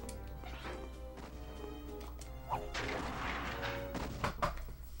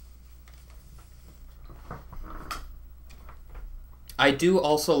 I do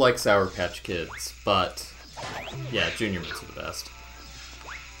also like Sour Patch Kids, but yeah, junior mints are the best.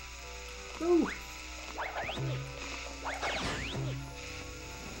 Ooh.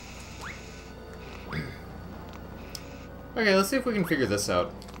 Okay, let's see if we can figure this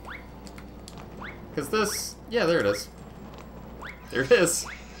out. Because this... Yeah, there it is. There it is.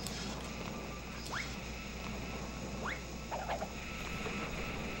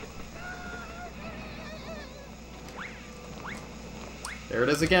 There it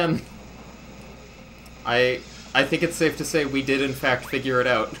is again. I think it's safe to say we did in fact figure it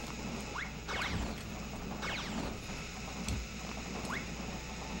out.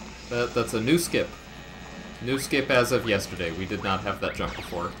 That's a new skip. New skip as of yesterday. We did not have that jump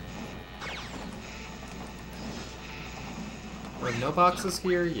before. There are no boxes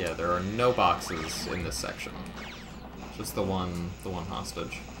here? Yeah, there are no boxes in this section. Just the one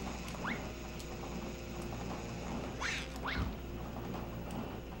hostage.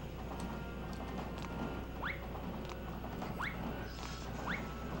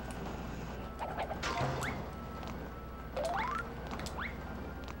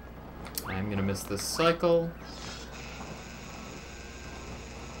 I'm gonna miss this cycle.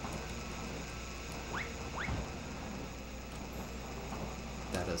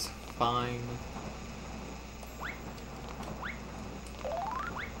 is fine.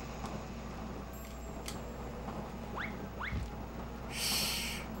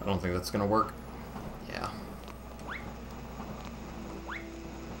 I don't think that's gonna work. Yeah.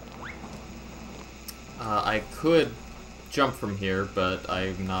 I could jump from here, but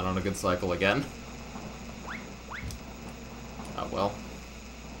I'm not on a good cycle again. Oh well.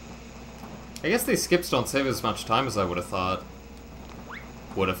 I guess these skips don't save as much time as I would have thought.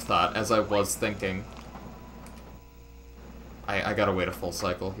 As I was thinking. I gotta wait a full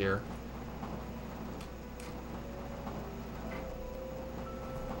cycle here.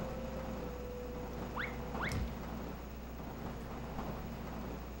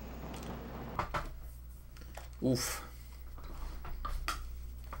 Oof.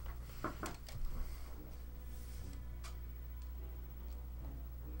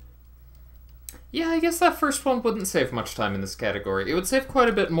 Yeah, I guess that first one wouldn't save much time in this category. It would save quite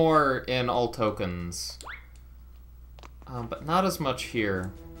a bit more in all tokens. But not as much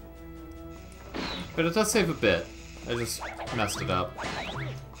here. But it does save a bit. I just messed it up.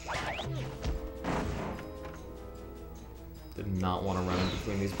 Did not want to run in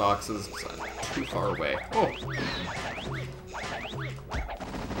between these boxes because I'm too far away. Oh!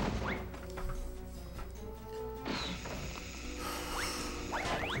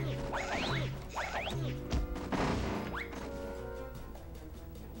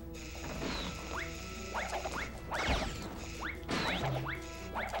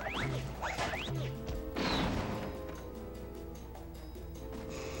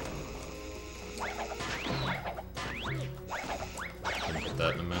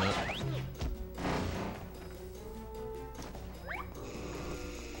 That in a minute.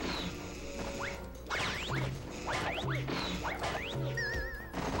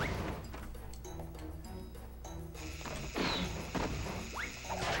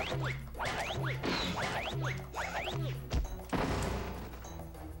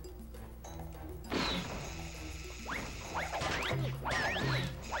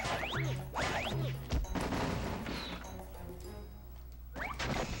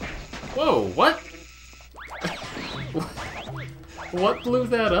 Whoa, what? What blew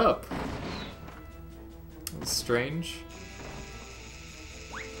that up? That's strange.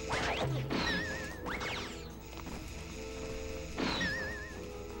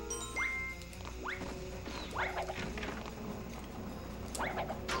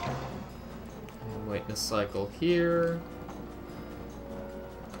 I'm waiting a cycle here.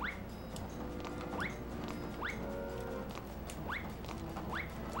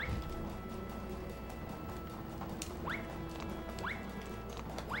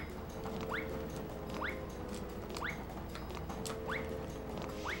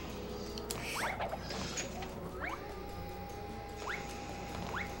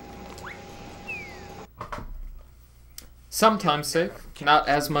 Sometimes safe. Not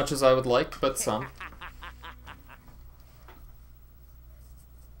as much as I would like, but some.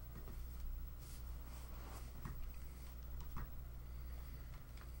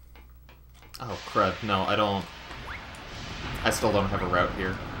 Oh, crud. No, I don't... I still don't have a route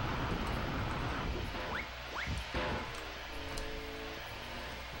here.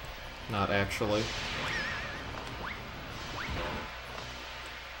 Not actually.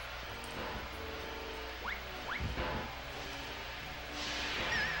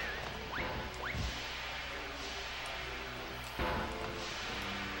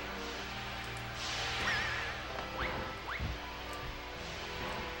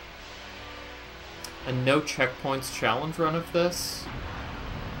 A no checkpoints challenge run of this?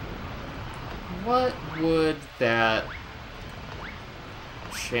 What would that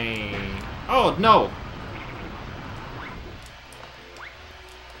change? Oh, no!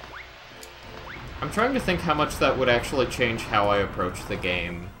 I'm trying to think how much that would actually change how I approach the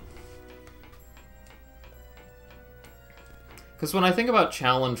game. Because when I think about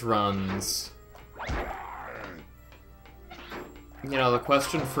challenge runs, you know, the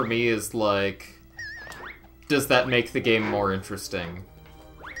question for me is like, does that make the game more interesting?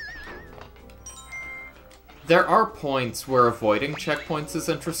 There are points where avoiding checkpoints is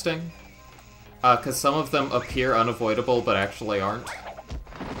interesting, because some of them appear unavoidable but actually aren't.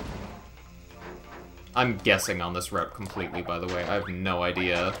 I'm guessing on this route completely, by the way. I have no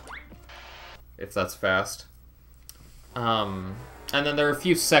idea if that's fast. And then there are a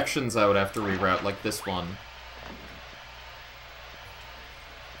few sections I would have to reroute, like this one.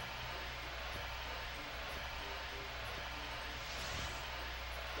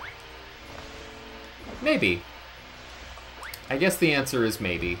 Maybe. I guess the answer is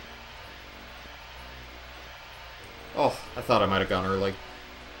maybe. Oh, I thought I might have gone early.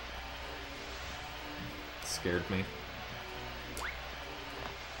 Scared me.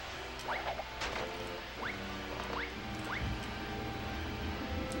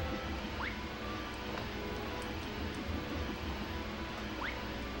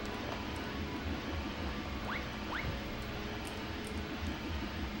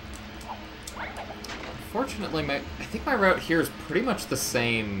 Fortunately, I think my route here is pretty much the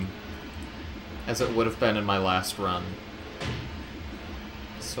same as it would have been in my last run.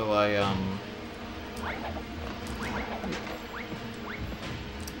 So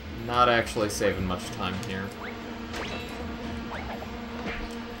not actually saving much time here.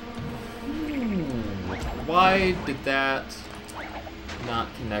 Why did that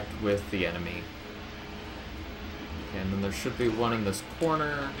not connect with the enemy? Okay, and then there should be one in this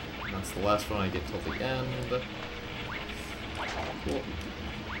corner. That's the last one I get till the end. Cool.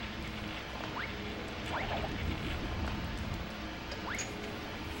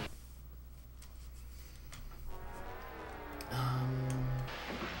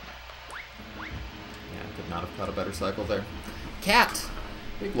 Yeah, I could not have caught a better cycle there. Cat!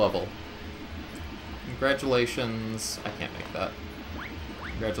 Big level. Congratulations. I can't make that.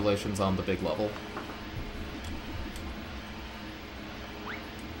 Congratulations on the big level.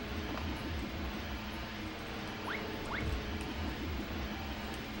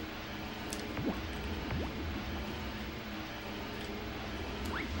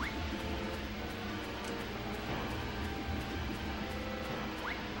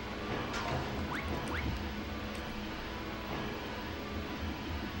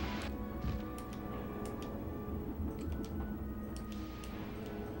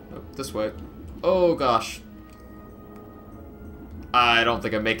 This way. Oh gosh. I don't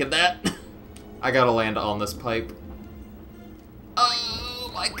think I'm making that. I gotta land on this pipe.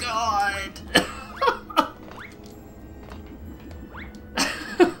 Oh my god!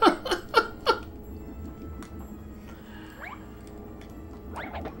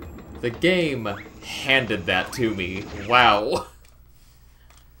 The game handed that to me. Wow.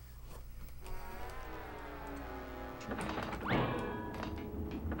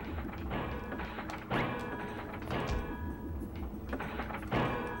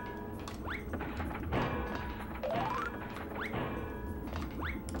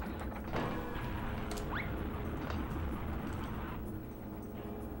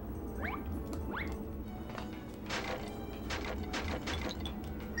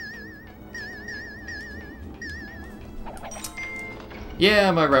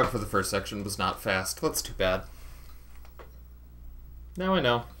 Yeah, my route for the first section was not fast. That's too bad. Now I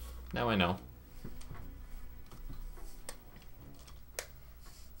know. Now I know.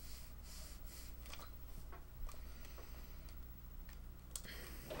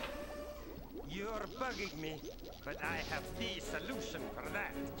 You're bugging me, but I have the solution for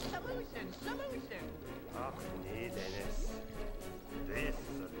that. Solution. Oh, nee, Dennis. This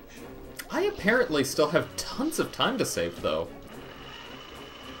solution. I apparently still have tons of time to save, though.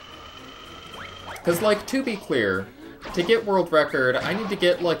 Because, like, to be clear, to get world record, I need to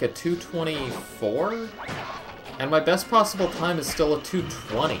get, like, a 2:24, and my best possible time is still a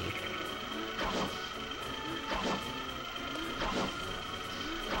 2:20.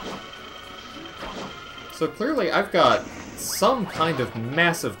 So clearly I've got some kind of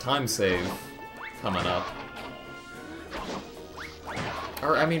massive time save coming up.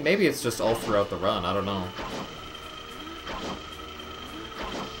 Or, I mean, maybe it's just all throughout the run, I don't know.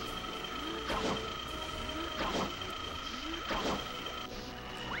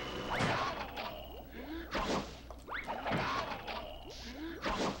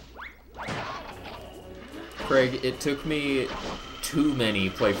 Craig, it took me too many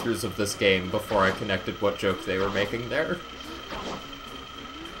playthroughs of this game before I connected what joke they were making there.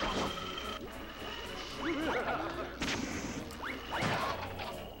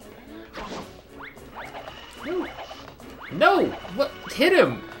 No! No! What? Hit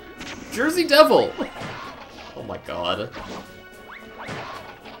him! Jersey Devil! Oh my god.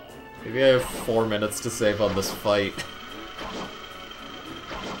 Maybe I have 4 minutes to save on this fight.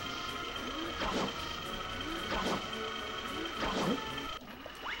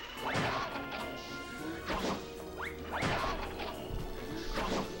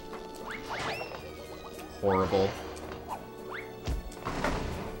 Horrible.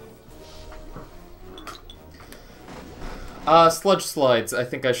 Sludge slides. I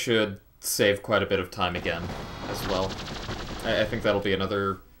think I should save quite a bit of time again as well. I think that'll be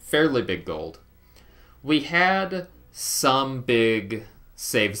another fairly big gold. We had some big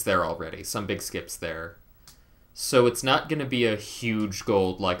saves there already, some big skips there. So it's not going to be a huge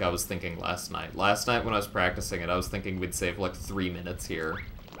gold like I was thinking last night. Last night when I was practicing it, I was thinking we'd save like 3 minutes here.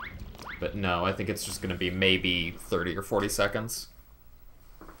 But no, I think it's just going to be maybe 30 or 40 seconds.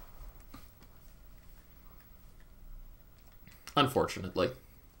 Unfortunately.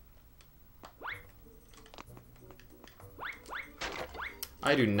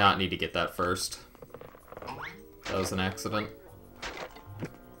 I do not need to get that first. That was an accident.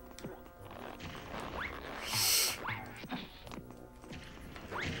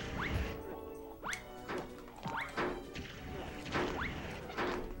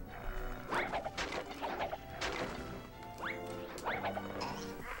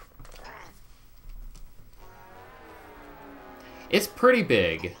 It's pretty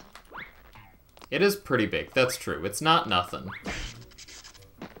big. It is pretty big, that's true. It's not nothing.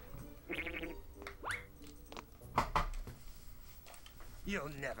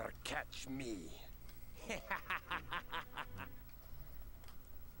 You'll never catch me.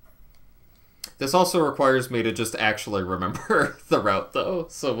 This also requires me to just actually remember the route, though,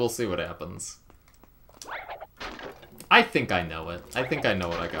 so we'll see what happens. I think I know it. I think I know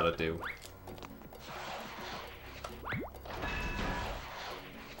what I gotta do.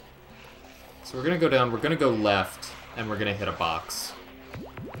 So we're gonna go down, we're gonna go left, and we're gonna hit a box.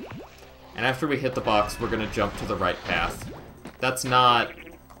 And after we hit the box, we're gonna jump to the right path. That's not...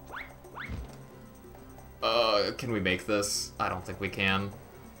 can we make this? I don't think we can.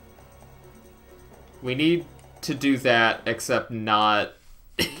 We need to do that, except not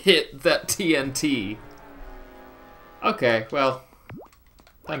hit that TNT. Okay, well,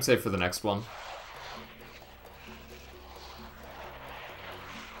 time save for the next one.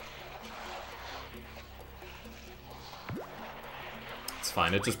 It's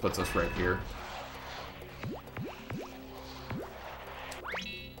fine, it just puts us right here.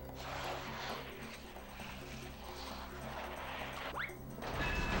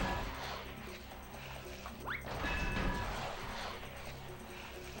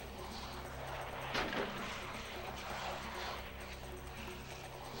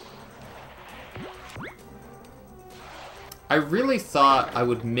 I really thought I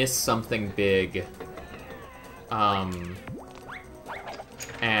would miss something big.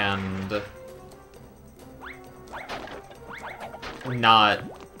 And not,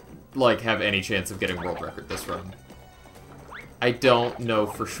 like, have any chance of getting world record this run. I don't know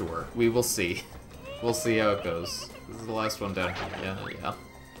for sure. We will see. We'll see how it goes. This is the last one down here. Yeah.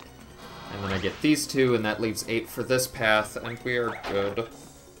 And then I get these two, and that leaves 8 for this path, and we are good.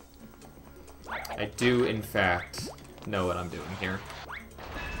 I do, in fact, know what I'm doing here.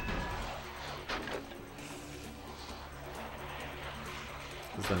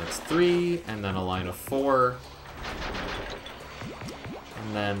 Because then it's 3, and then a line of 4.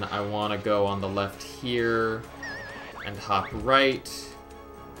 And then I want to go on the left here, and hop right.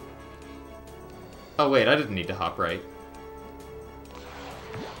 Oh wait, I didn't need to hop right.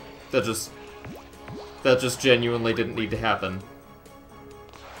 That just genuinely didn't need to happen.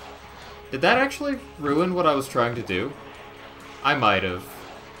 Did that actually ruin what I was trying to do? I might have.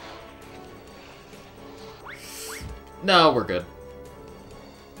 No, we're good.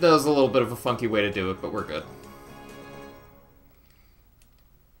 That was a little bit of a funky way to do it, but we're good.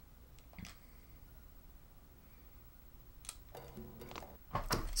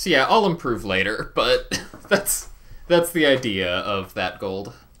 So yeah, I'll improve later, but that's the idea of that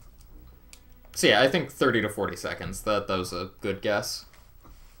gold. So yeah, I think 30 to 40 seconds. That was a good guess.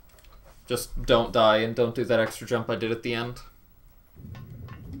 Just don't die and don't do that extra jump I did at the end.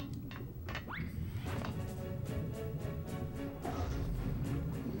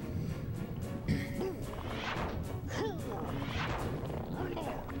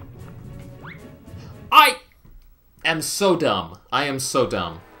 I am so dumb. I am so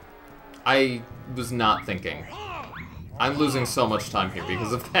dumb. I was not thinking. I'm losing so much time here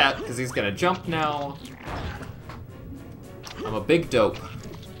because of that, because he's gonna jump now. I'm a big dope.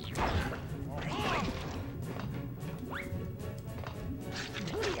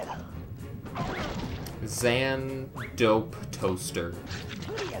 Zan Dope Toaster.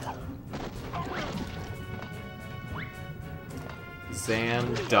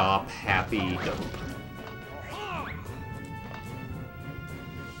 Zan Dop Happy Dope.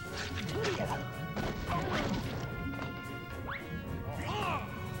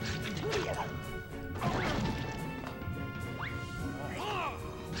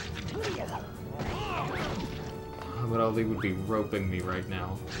 But Ali would be roping me right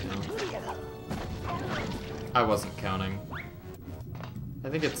now, you know? I wasn't counting. I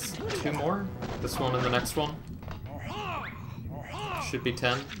think it's 2 more? This one and the next one? Should be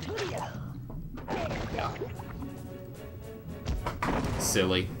 10. Yeah.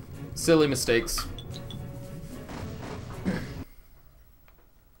 Silly. Silly mistakes.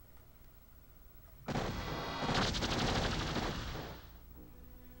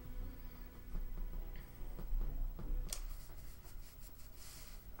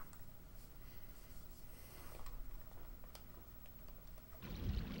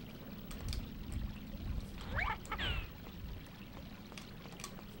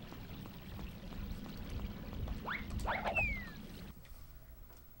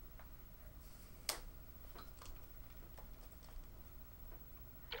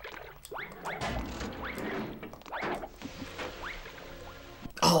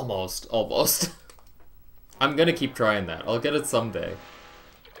 Almost, almost. I'm gonna keep trying that. I'll get it someday.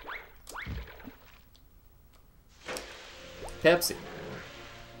 Pepsi.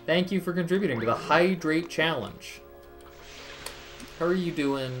 Thank you for contributing to the Hydrate Challenge. How are you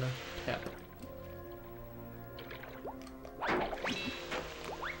doing, Pep?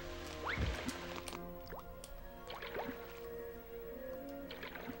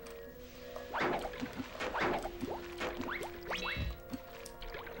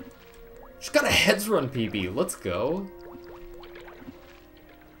 She's got a heads run PB. Let's go.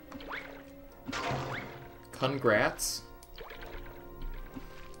 Congrats.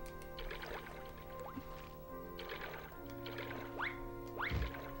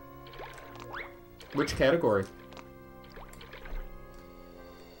 Which category?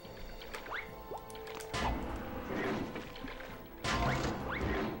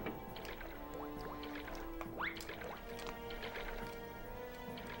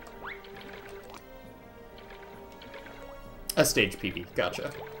 A stage PB,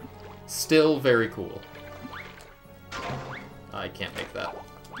 gotcha. Still very cool. I can't make that.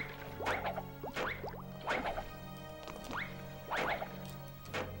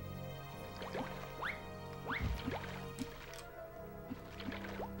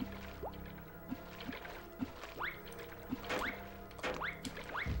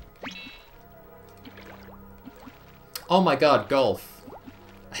 Oh my god, golf.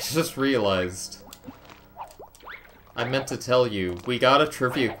 I just realized. I meant to tell you, we got a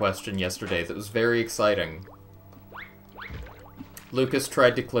trivia question yesterday that was very exciting. Lucas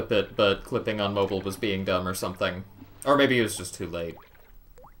tried to clip it, but clipping on mobile was being dumb or something. Or maybe it was just too late.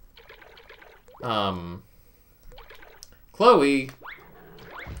 Chloe!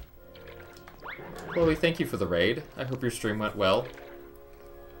 Chloe, thank you for the raid. I hope your stream went well.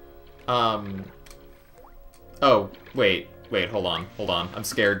 Oh, wait, hold on. I'm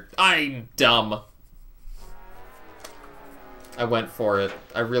scared. I'm dumb! I went for it.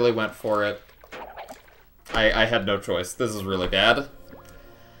 I really went for it. I had no choice. This is really bad.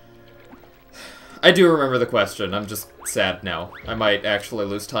 I do remember the question. I'm just sad now. I might actually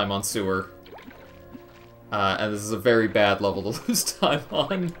lose time on sewer. And this is a very bad level to lose time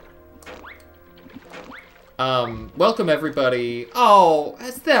on. Welcome everybody. Oh,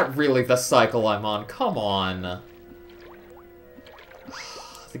 is that really the cycle I'm on? Come on.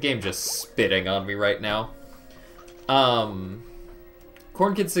 The game just spitting on me right now.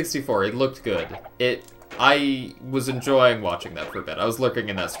 Corn Kid 64, it looked good. I was enjoying watching that for a bit. I was lurking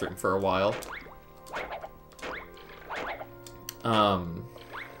in that stream for a while.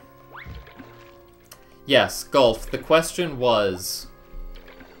 Yes, Golf. The question was,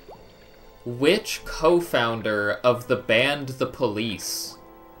 which co-founder of the band The Police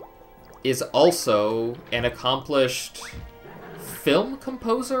is also an accomplished film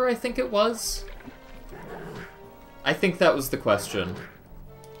composer, I think it was? I think that was the question.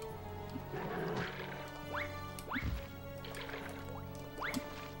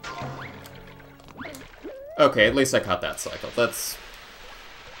 Okay, at least I caught that cycle. This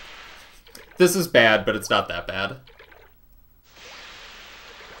is bad, but it's not that bad.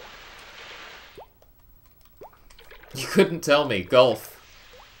 You couldn't tell me. Golf.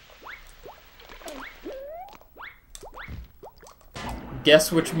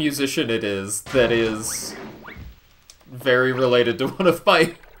 Guess which musician it is that is very related to one of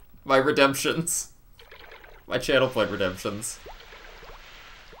my redemptions. My channel point redemptions.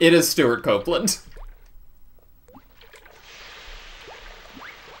 It is Stuart Copeland.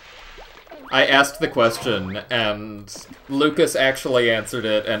 I asked the question, and Lucas actually answered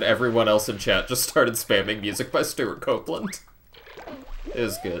it, and everyone else in chat just started spamming music by Stuart Copeland. It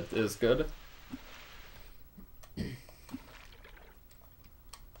is good. It is good.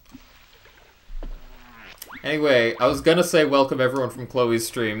 Anyway, I was gonna say welcome everyone from Chloe's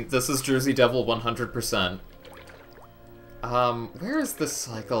stream. This is Jersey Devil 100%. Where is this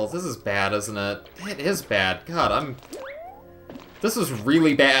cycle? This is bad, isn't it? It is bad. God, this is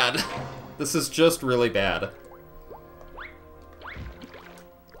really bad. This is just really bad.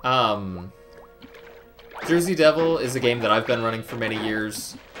 Jersey Devil is a game that I've been running for many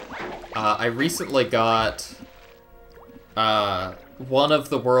years. I recently got one of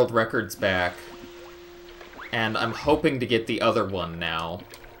the world records back, and I'm hoping to get the other one now.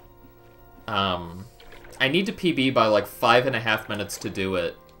 I need to PB by like 5.5 minutes to do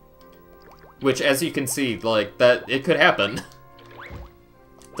it. Which, as you can see, like, it could happen.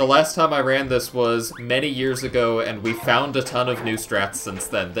 The last time I ran this was many years ago, and we found a ton of new strats since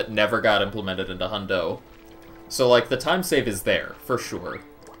then that never got implemented into Hundo. So, like, the time save is there, for sure.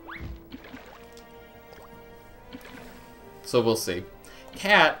 So we'll see.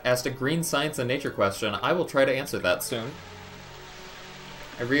 Cat asked a green science and nature question. I will try to answer that soon.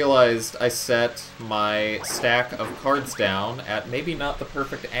 I realized I set my stack of cards down at maybe not the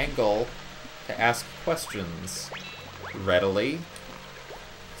perfect angle to ask questions readily.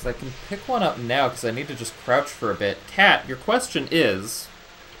 So I can pick one up now because I need to just crouch for a bit. Cat, your question is...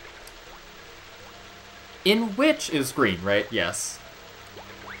 In which is green, right? Yes.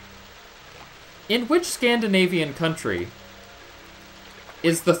 In which Scandinavian country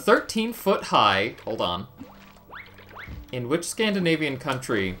is the 13-foot-high... Hold on. In which Scandinavian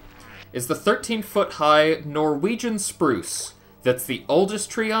country is the 13-foot-high Norwegian spruce that's the oldest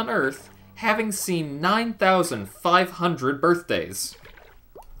tree on Earth, having seen 9,500 birthdays?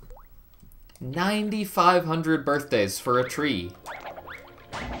 9,500 birthdays for a tree.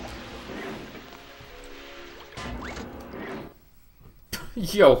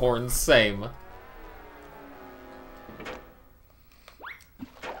 Yo, Horns, same.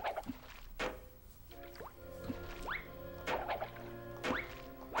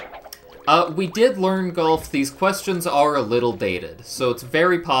 We did learn, Golf, these questions are a little dated, so it's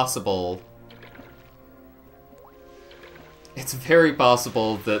very possible... It's very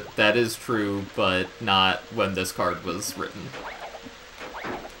possible that that is true, but not when this card was written.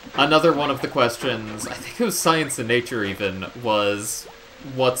 Another one of the questions, I think it was Science and Nature even, was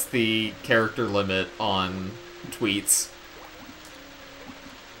what's the character limit on tweets?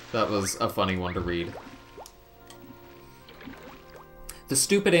 That was a funny one to read. The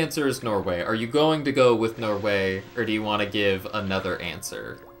stupid answer is Norway. Are you going to go with Norway, or do you want to give another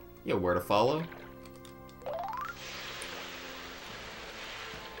answer? Yo, where to follow?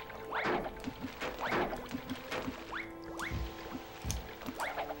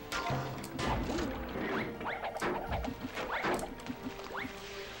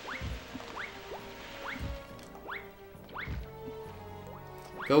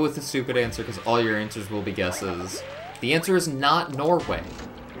 Go with the stupid answer, because all your answers will be guesses. The answer is not Norway.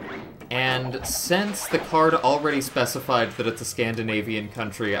 And since the card already specified that it's a Scandinavian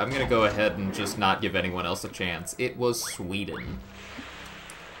country, I'm going to go ahead and just not give anyone else a chance. It was Sweden.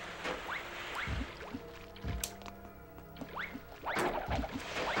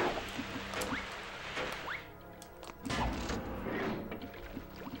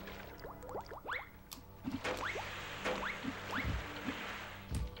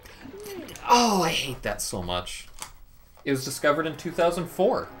 Oh, I hate that so much. It was discovered in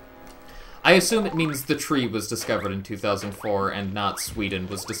 2004. I assume it means the tree was discovered in 2004 and not Sweden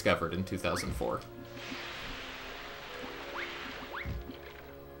was discovered in 2004.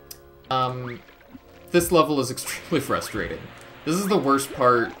 This level is extremely frustrating. This is the worst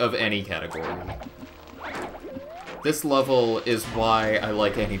part of any category. This level is why I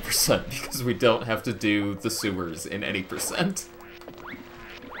like any percent, because we don't have to do the sewers in any percent.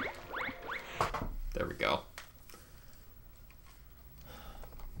 There we go.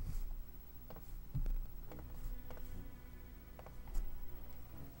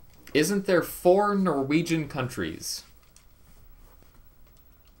 Isn't there 4 Norwegian countries?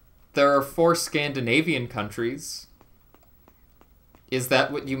 There are 4 Scandinavian countries. Is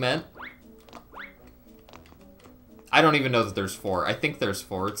that what you meant? I don't even know that there's 4. I think there's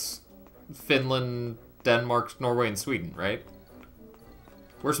 4. It's Finland, Denmark, Norway, and Sweden, right?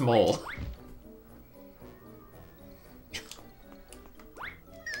 Where's Mole?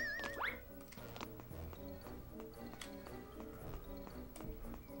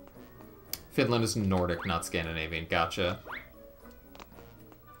 Finland is Nordic, not Scandinavian. Gotcha.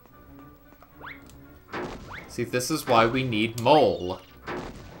 See, this is why we need Mole.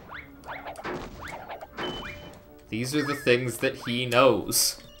 These are the things that he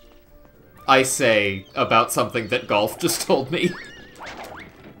knows. I say about something that Golf just told me.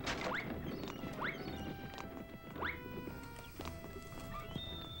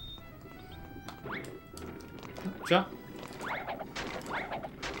 Jump.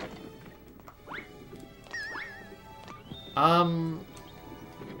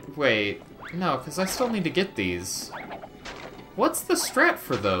 Wait. No, because I still need to get these. What's the strat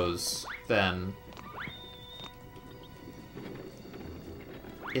for those, then?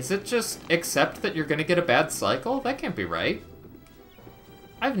 Is it just accept that you're gonna get a bad cycle? That can't be right.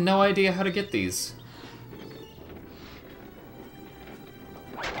 I have no idea how to get these.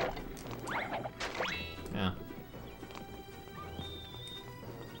 Yeah.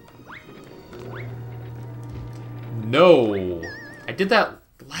 No! I did that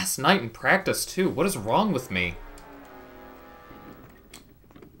last night in practice, too. What is wrong with me?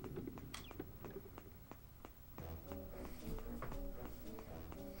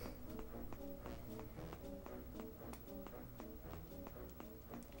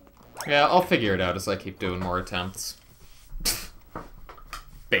 Yeah, I'll figure it out as I keep doing more attempts.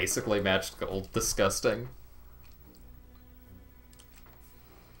 Basically matched gold. Disgusting.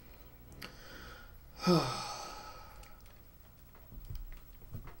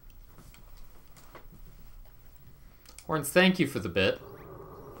 Horns, thank you for the bit.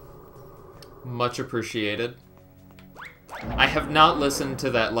 Much appreciated. I have not listened to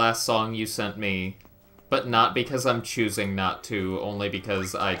that last song you sent me, but not because I'm choosing not to, only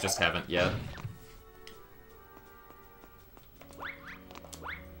because I just haven't yet.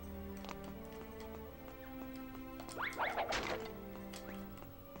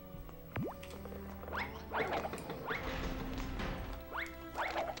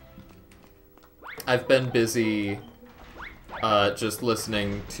 I've been busy just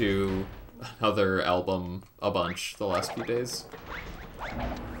listening to another album a bunch the last few days.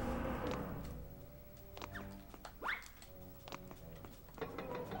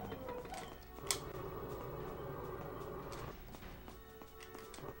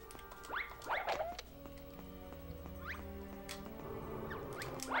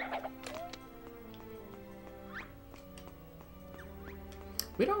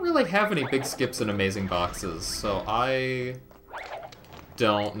 We don't really have any big skips in Amazing Boxes, so I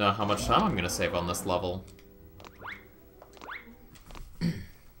don't know how much time I'm gonna save on this level.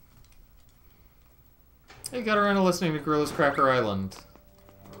 Hey, got around to listening to Gorilla's Cracker Island.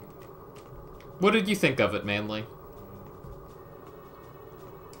 What did you think of it, Manly?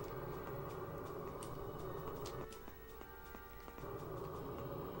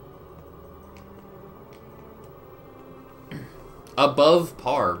 Above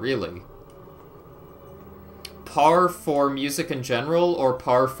par, really. Par for music in general, or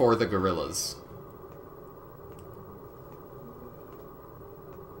par for the Gorillas?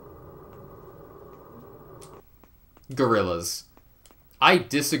 Gorillas. I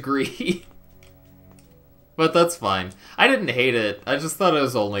disagree. But that's fine. I didn't hate it, I just thought it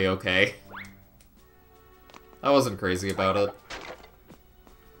was only okay. I wasn't crazy about it.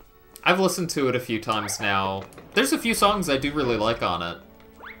 I've listened to it a few times now. There's a few songs I do really like on it.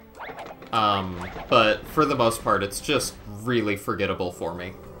 But for the most part, it's just really forgettable for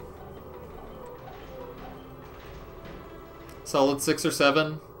me. Solid 6 or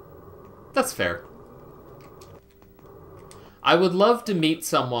 7? That's fair. I would love to meet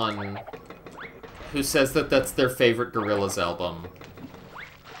someone who says that that's their favorite Gorillaz album.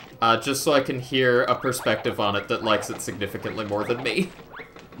 Just so I can hear a perspective on it that likes it significantly more than me.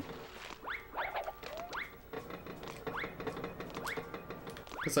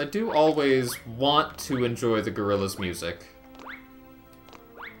 Because I do always want to enjoy the Gorillaz music.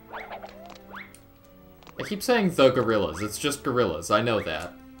 I keep saying the Gorillaz, it's just Gorillaz, I know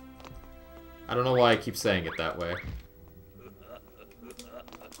that. I don't know why I keep saying it that way.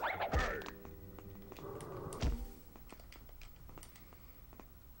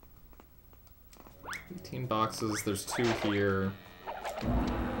 Boxes, there's 2 here.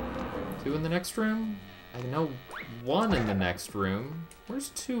 2 in the next room? I know 1 in the next room. Where's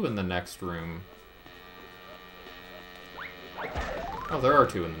 2 in the next room? Oh, there are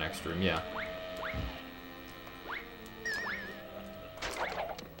 2 in the next room, yeah.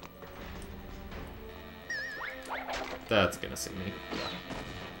 That's gonna see me.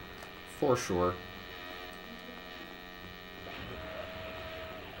 For sure.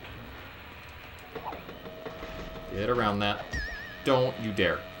 Get around that. Don't you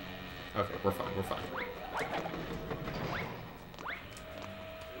dare. Okay, we're fine, we're fine.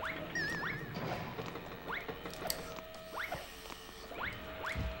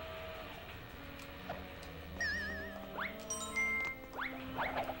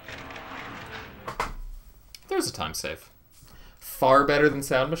 There's a time save. Far better than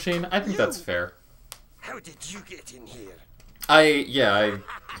Sound Machine? I think that's fair. How did you get in here?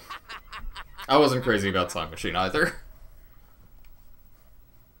 I wasn't crazy about Song Machine either.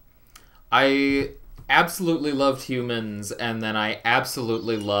 I absolutely loved Humans, and then I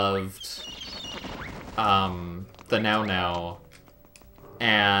absolutely loved the Now Now,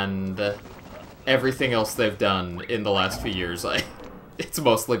 and everything else they've done in the last few years. It's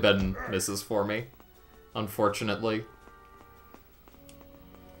mostly been misses for me, unfortunately.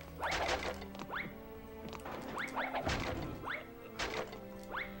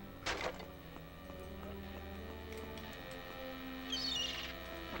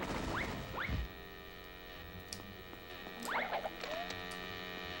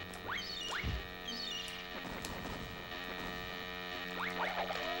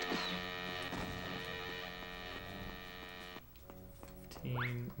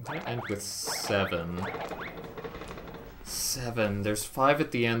 I'm gonna end with 7. 7. There's 5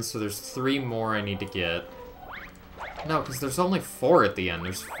 at the end, so there's 3 more I need to get. No, because there's only 4 at the end.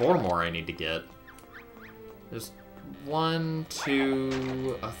 There's 4 more I need to get. There's 1,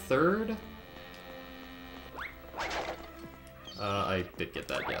 2, a third? I did get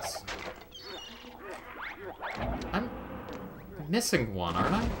that, yes. I'm missing one,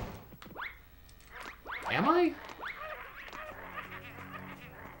 aren't I? Am I?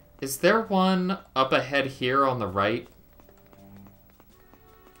 Is there one up ahead here on the right?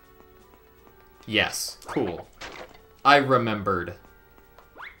 Yes, cool. I remembered.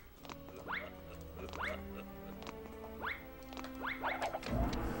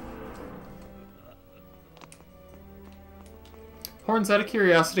 Horns, out of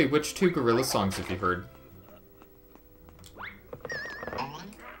curiosity, which 2 Gorilla songs have you heard?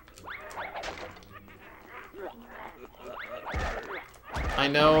 I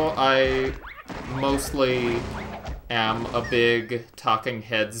know I mostly am a big Talking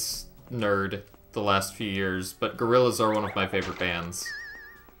Heads nerd the last few years, but Gorillaz are one of my favorite bands,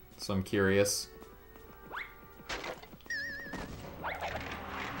 so I'm curious.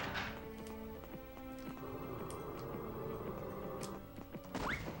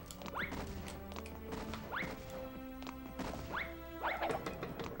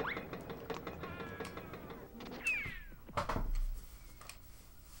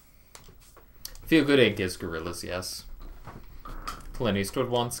 Feel Good Inc. is Gorillaz, yes. Clint Eastwood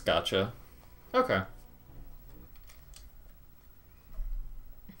once, gotcha. Okay.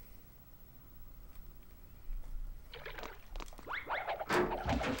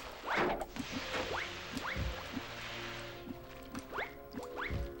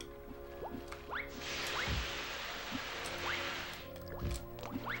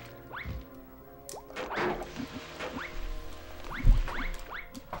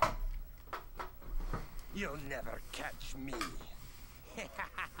 You'll never catch me.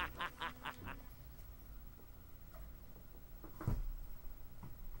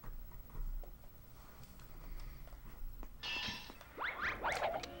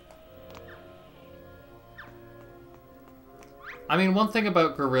 I mean, one thing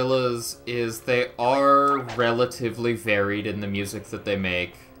about Gorillaz is they are relatively varied in the music that they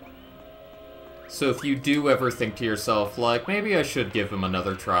make. So if you do ever think to yourself, like, maybe I should give them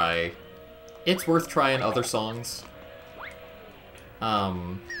another try, it's worth trying other songs.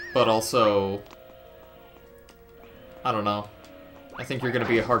 But also, I don't know. I think you're gonna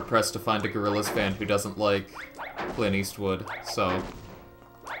be hard-pressed to find a Gorillaz fan who doesn't like Clint Eastwood, so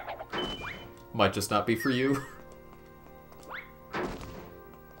might just not be for you.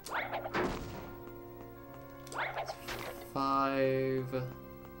 Five. Do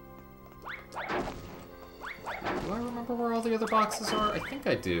I remember where all the other boxes are? I think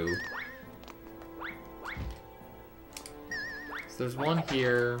I do. So there's one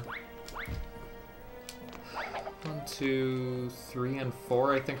here. 1, 2, 3, and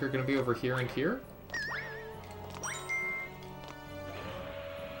 4 I think are going to be over here and here.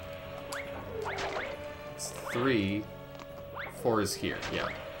 It's 3. 4 is here, yeah.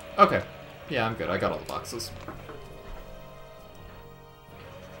 Okay. Yeah, I'm good. I got all the boxes.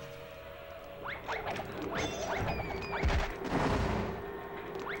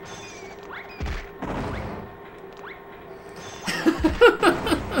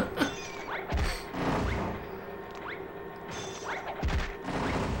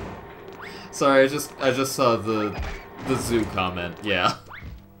 Sorry, I just saw the zoo comment. Yeah.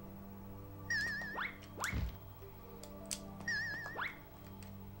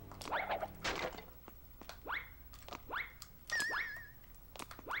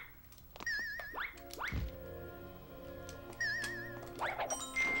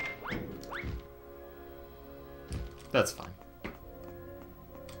 That's fine.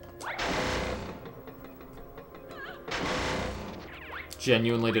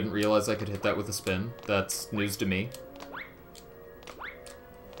 Genuinely didn't realize I could hit that with a spin. That's news to me.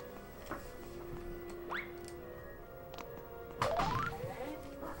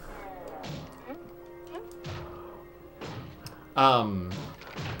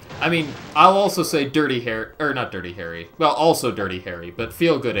 I mean, I'll also say Dirty Harry, or not Dirty Harry. Well, also Dirty Harry, but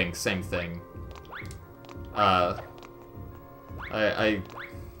Feel Good Inc., same thing.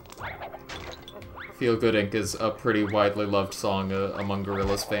 Feel Good Inc. is a pretty widely loved song among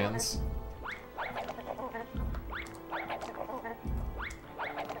Gorillaz fans.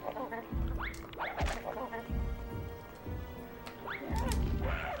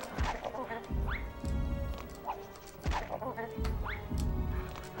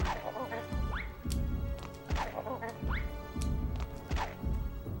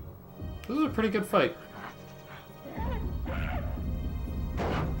 This is a pretty good fight.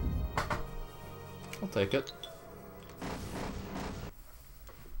 take it.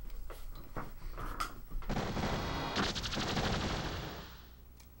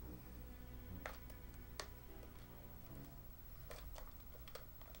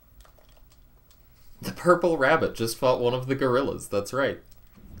 The purple rabbit just fought one of the gorillas. That's right.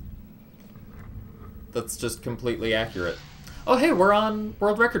 That's just completely accurate. Oh, hey, we're on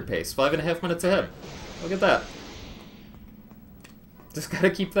world record pace. 5.5 minutes ahead. Look at that. Just gotta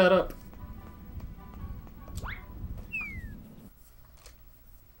keep that up.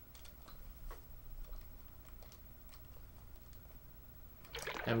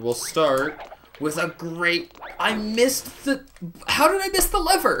 And we'll start with a great... I missed the... How did I miss the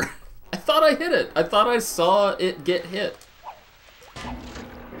lever? I thought I hit it. I thought I saw it get hit.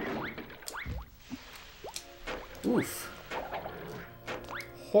 Oof.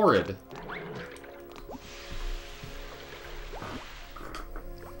 Horrid.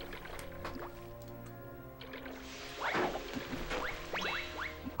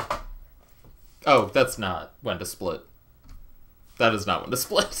 Oh, that's not when to split. That is not when to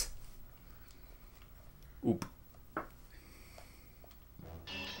split. Oop.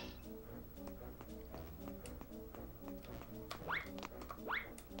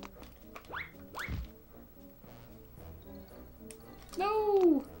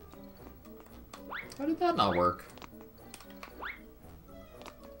 No! How did that not work?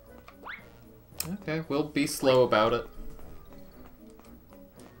 Okay, we'll be slow about it.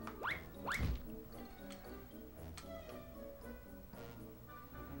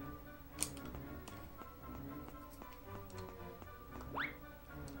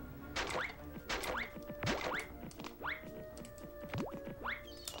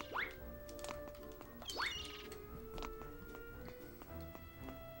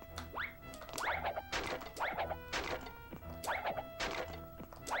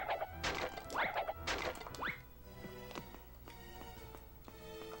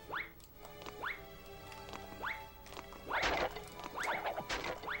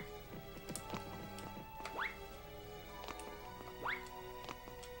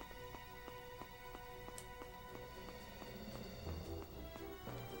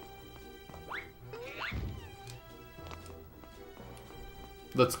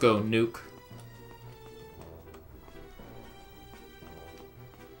 Let's go, Nuke.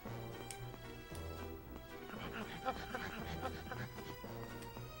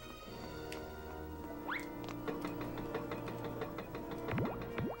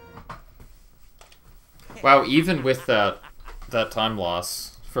 Wow, even with that time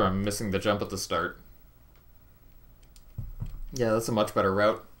loss from missing the jump at the start. Yeah, that's a much better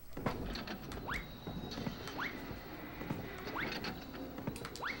route.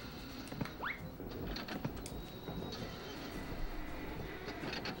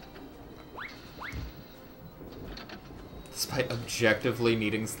 Despite objectively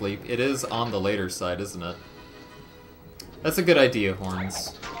needing sleep, it is on the later side, isn't it? That's a good idea,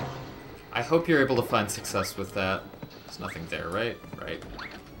 Horns. I hope you're able to find success with that. There's nothing there, right? Right.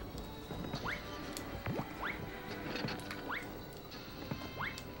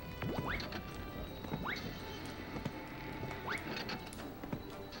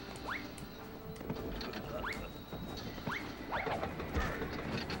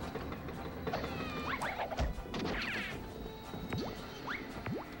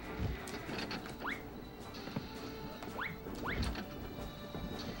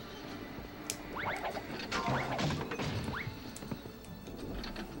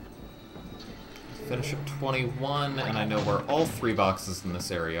 Finish at 21, and I know where all 3 boxes in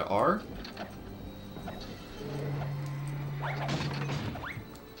this area are.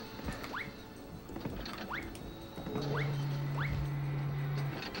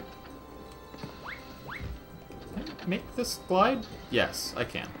 Can I make this glide? Yes, I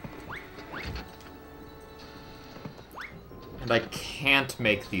can. And I can't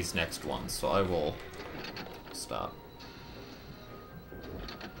make these next ones, so I will stop.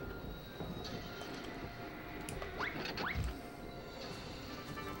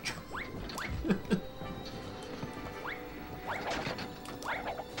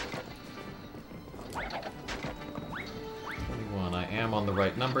 On the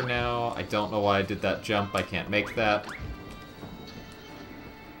right number now. I don't know why I did that jump. I can't make that.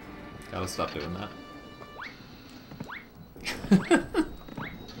 Gotta stop doing that.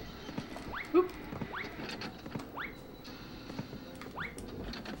 Oop.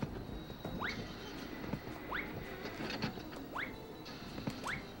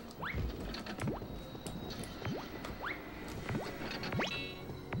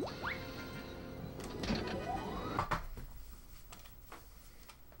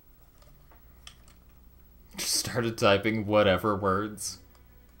 started typing whatever words.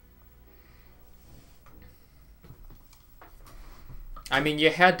 I mean, you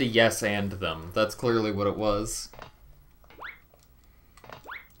had to yes and them. That's clearly what it was.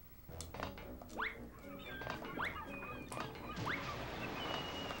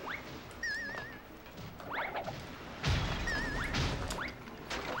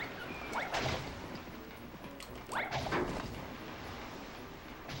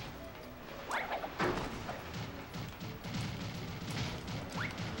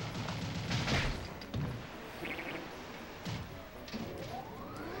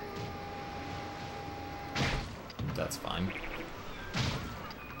 That's fine.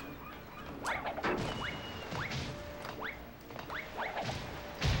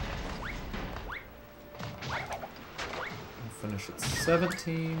 We'll finish at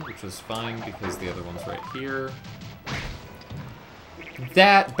 17, which is fine because the other one's right here.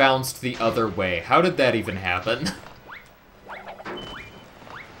 That bounced the other way. How did that even happen?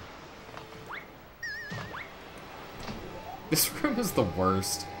 This room is the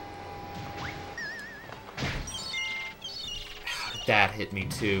worst. That hit me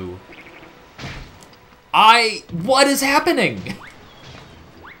too. What is happening?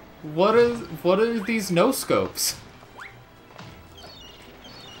 What are these no-scopes?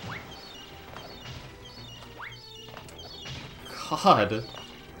 God.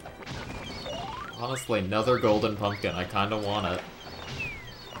 Honestly, another golden pumpkin. I kinda want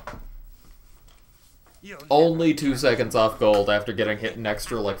it. Only 2 seconds off gold after getting hit an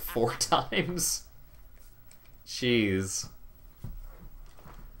extra like 4 times. Jeez.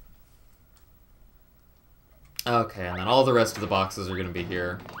 Okay, and then all the rest of the boxes are gonna be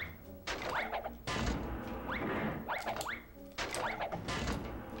here.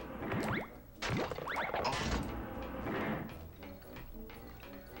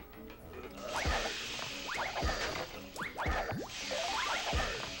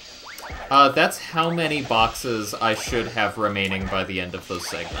 That's how many boxes I should have remaining by the end of those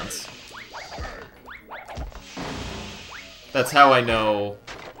segments. That's how I know,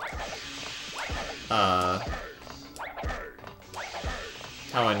 how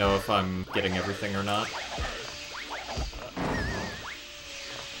I know if I'm getting everything or not.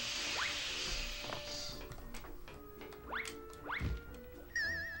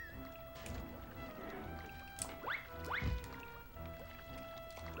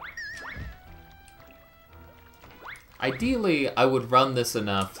 Ideally, I would run this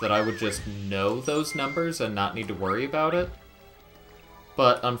enough that I would just know those numbers and not need to worry about it.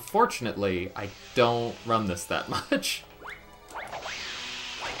 But unfortunately, I don't run this that much. There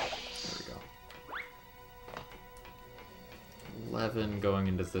we go. 11 going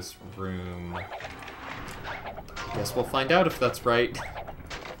into this room. Guess we'll find out if that's right.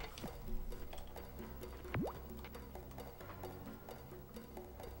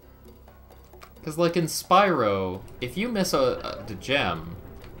 Because, like, in Spyro, if you miss a gem,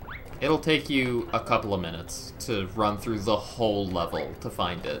 it'll take you a couple of minutes to run through the whole level to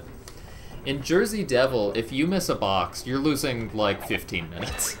find it. In Jersey Devil, if you miss a box, you're losing, like, 15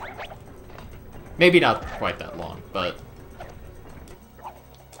 minutes. Maybe not quite that long, but...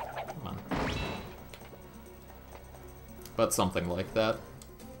 Come on. But something like that.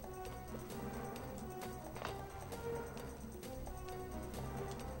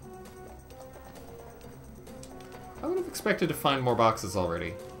 I would have expected to find more boxes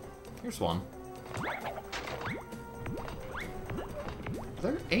already. Here's one. Are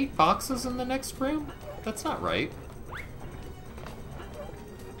there 8 boxes in the next room? That's not right.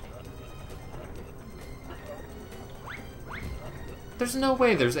 There's no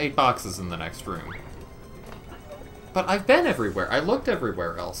way there's 8 boxes in the next room. But I've been everywhere. I looked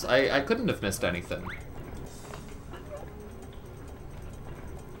everywhere else. I couldn't have missed anything.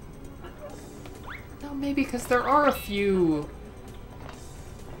 No, maybe because there are a few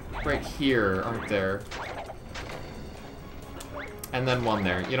right here, aren't there? And then one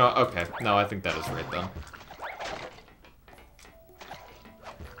there. You know, okay. No, I think that is right then.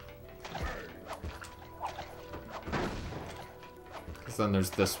 Because then there's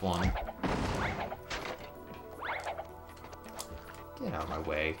this one. Get out of my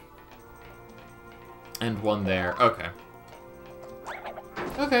way. And one there. Okay.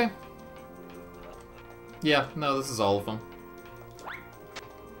 Okay. Yeah, no, this is all of them.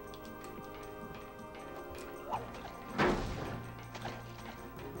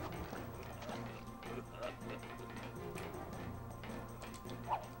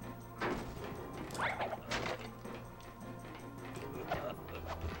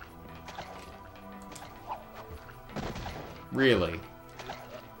 Really?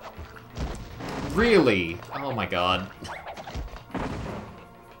 Really? Oh my god.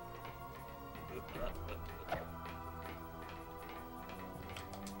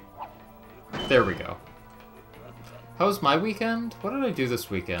 There we go. How was my weekend? What did I do this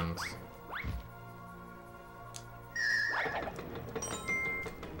weekend?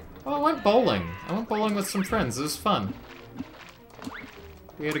 Oh, I went bowling. I went bowling with some friends. It was fun.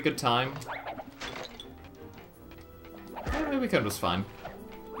 We had a good time. Yeah, my weekend was fine.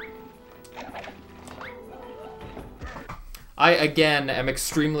 I, again, am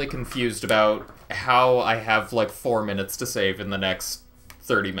extremely confused about how I have, like, 4 minutes to save in the next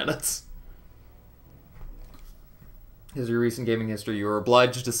 30 minutes. Is your recent gaming history, you are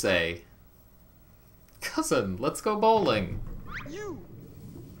obliged to say. Cousin, let's go bowling. You!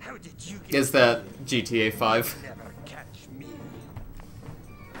 How did you get Is that GTA 5? Never catch me.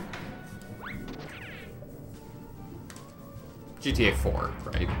 GTA 4,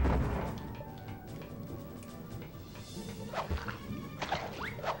 right?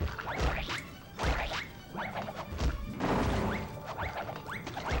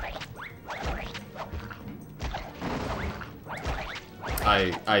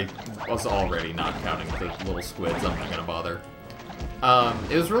 I was already not counting the little squids. I'm not gonna bother.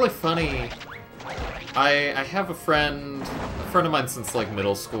 It was really funny. I have a friend of mine since, like,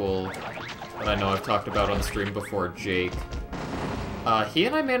 middle school that I know I've talked about on stream before, Jake. He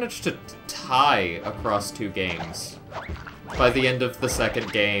and I managed to tie across 2 games. By the end of the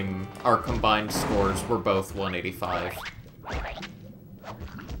second game, our combined scores were both 185.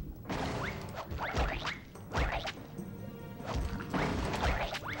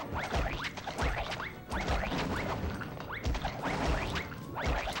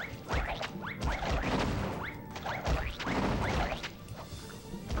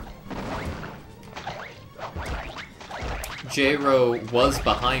 J-Ro was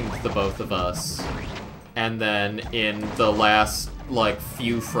behind the both of us, and then in the last, like,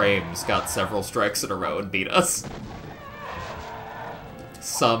 few frames got several strikes in a row and beat us.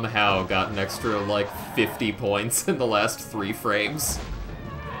 Somehow got an extra, like, 50 points in the last 3 frames.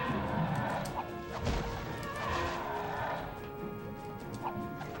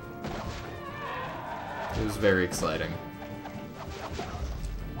 It was very exciting.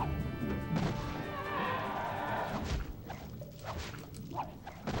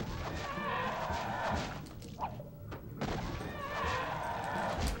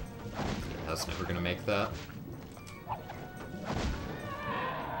 That's never gonna make that.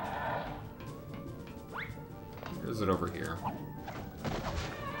 Or is it over here?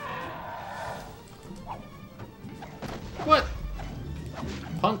 What?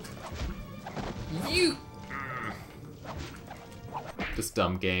 Punk. You! This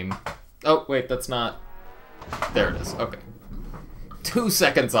dumb game. Oh, wait, that's not... There it is, okay. 2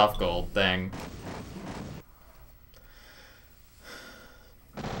 seconds off gold, dang.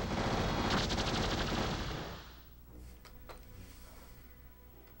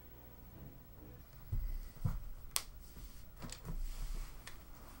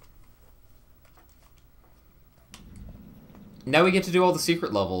 Now we get to do all the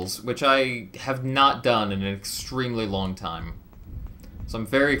secret levels, which I have not done in an extremely long time. So I'm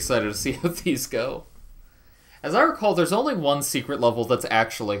very excited to see how these go. As I recall, there's only one secret level that's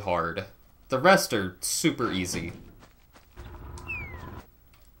actually hard. The rest are super easy.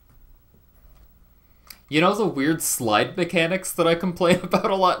 You know the weird slide mechanics that I complain about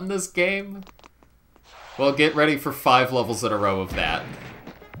a lot in this game? Well, get ready for 5 levels in a row of that.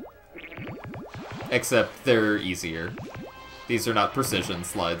 Except they're easier. These are not precision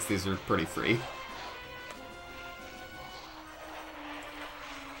slides, these are pretty free.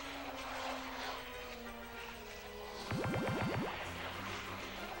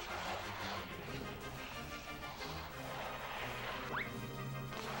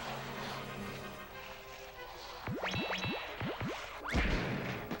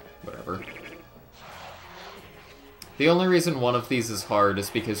 Whatever. The only reason one of these is hard is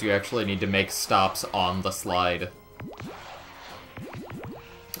because you actually need to make stops on the slide.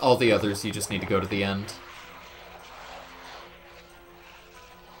 All the others, you just need to go to the end.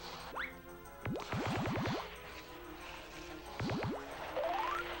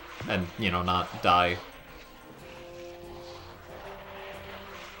 And, you know, not die.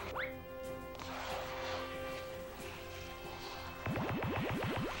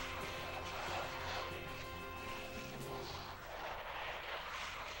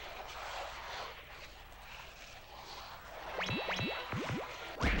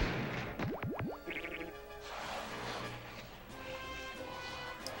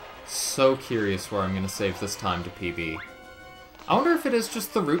 So curious where I'm going to save this time to PB. I wonder if it is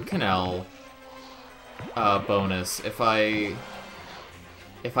just the root canal bonus if I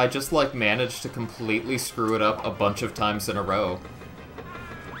just, like, manage to completely screw it up a bunch of times in a row.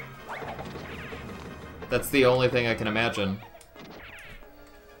 That's the only thing I can imagine.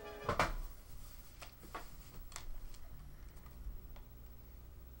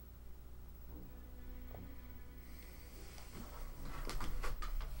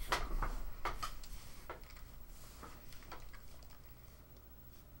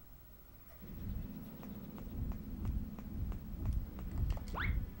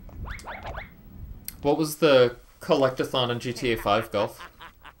 What was the collectathon in GTA 5, Golf?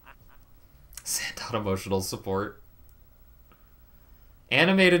 Send out emotional support.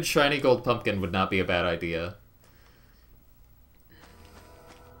 Animated shiny gold pumpkin would not be a bad idea.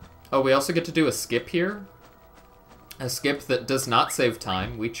 Oh, we also get to do a skip here. A skip that does not save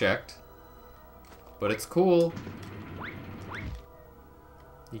time, we checked. But it's cool.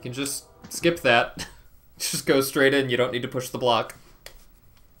 You can just skip that. Just go straight in, you don't need to push the block.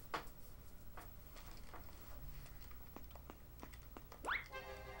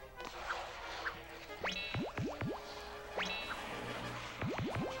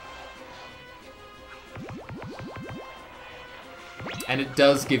 And it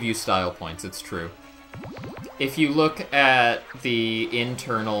does give you style points, it's true. If you look at the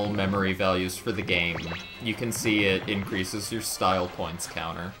internal memory values for the game, you can see it increases your style points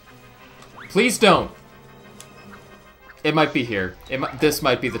counter. Please don't! It might be here. This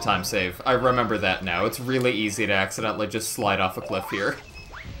might be the time save. I remember that now. It's really easy to accidentally just slide off a cliff here.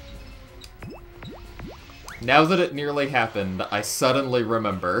 Now that it nearly happened, I suddenly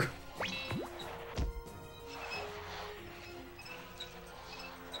remember.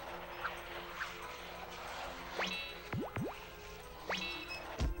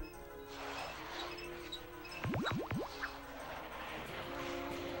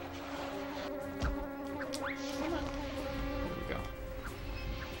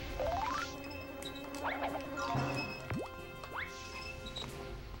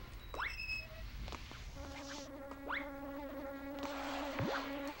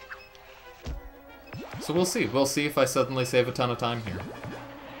 So we'll see. We'll see if I suddenly save a ton of time here.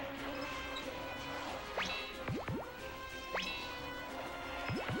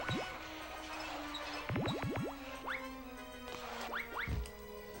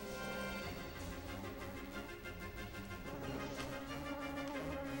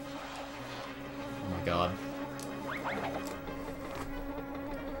 Oh my god.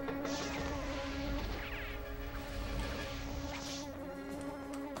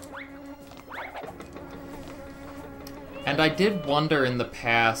 And I did wonder in the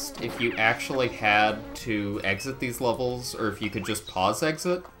past if you actually had to exit these levels, or if you could just pause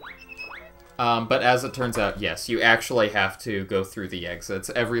exit. But as it turns out, yes, you actually have to go through the exits.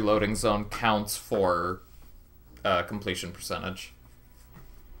 Every loading zone counts for completion percentage.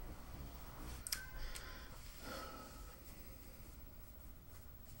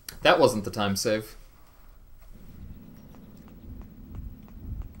 That wasn't the time save.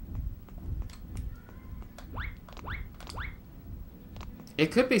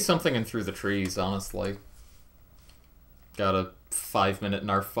 It could be something in Through the Trees, honestly. Got a 5-minute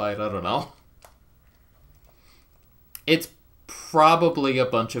Narf fight, I don't know. It's probably a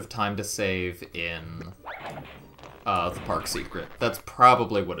bunch of time to save in the Park Secret. That's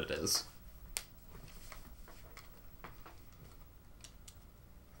probably what it is.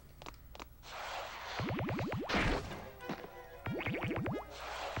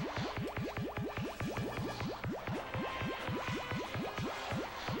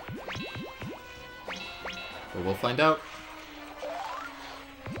 But we'll find out.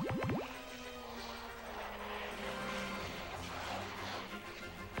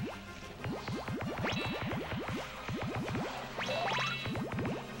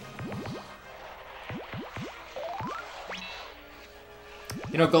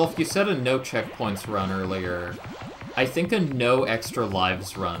 You know, Golf, you said a no checkpoints run earlier. I think a no extra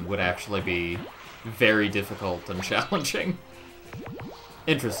lives run would actually be very difficult and challenging.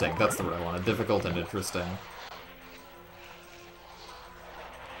 Interesting, that's the word I wanted. Difficult and interesting.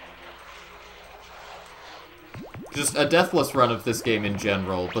 Just a deathless run of this game in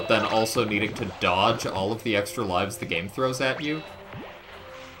general, but then also needing to dodge all of the extra lives the game throws at you.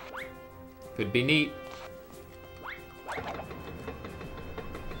 Could be neat.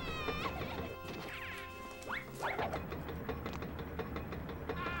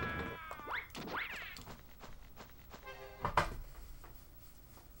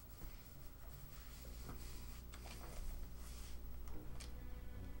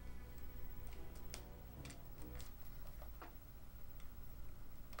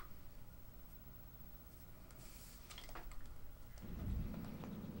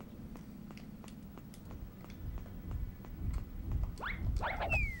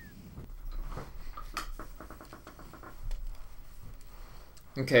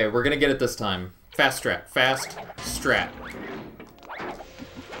 Okay, we're gonna get it this time. Fast strat. Fast strat.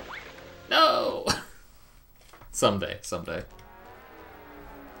 No! Someday, someday.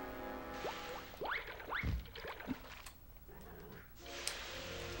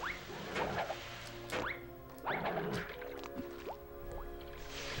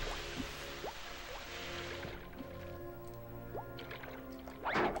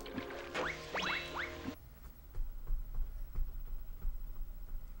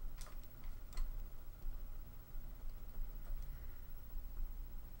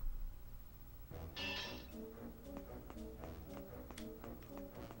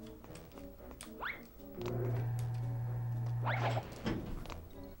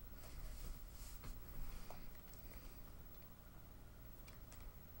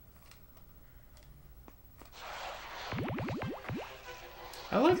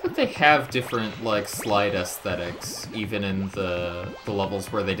 I like that they have different, like, slide aesthetics, even in the levels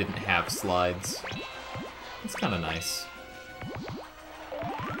where they didn't have slides. It's kind of nice.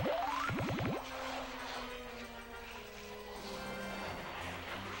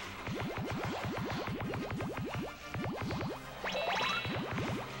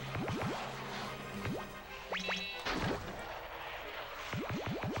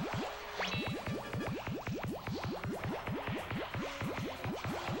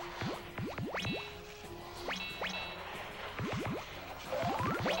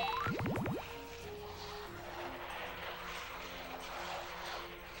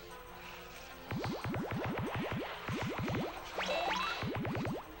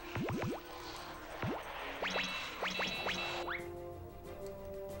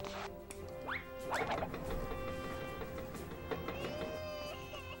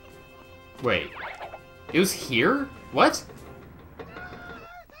 Wait. It was here? What?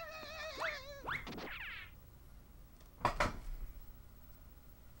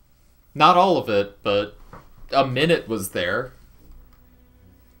 Not all of it, but a minute was there.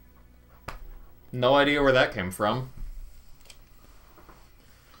 No idea where that came from.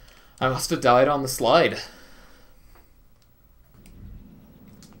 I must have died on the slide.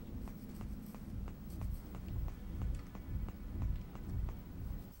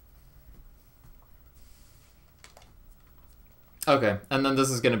 Okay, and then this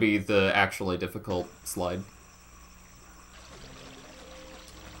is going to be the actually difficult slide.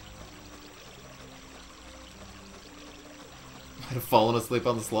 I'd have fallen asleep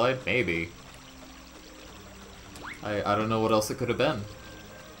on the slide? Maybe. I don't know what else it could have been.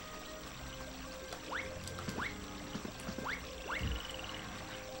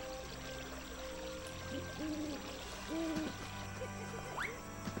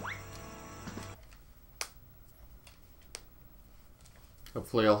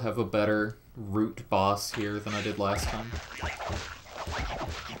 Hopefully I'll have a better root boss here than I did last time.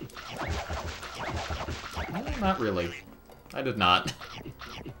 Not really. I did not.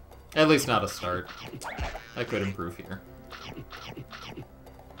 At least not a start. I could improve here.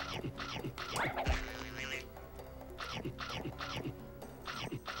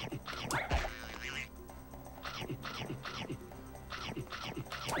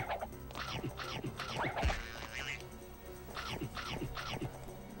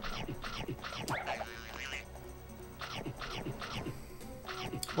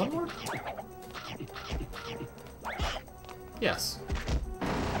 One more? Yes.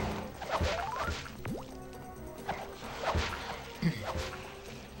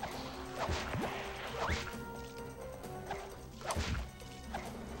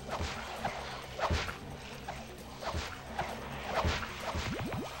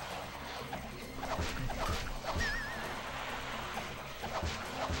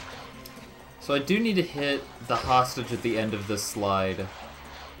 So I do need to hit the hostage at the end of this slide.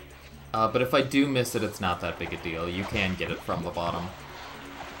 But if I do miss it, it's not that big a deal. You can get it from the bottom.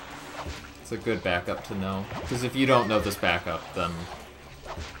 It's a good backup to know. Because if you don't know this backup, then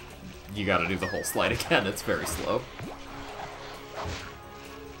you gotta do the whole slide again. It's very slow.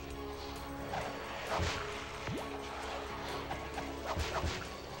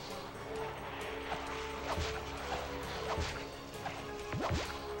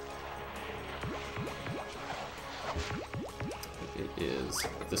 It is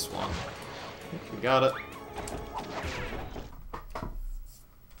this one. We got it.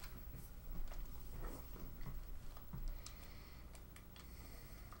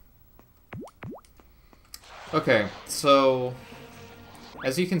 Okay, so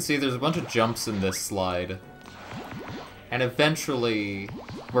as you can see, there's a bunch of jumps in this slide, and eventually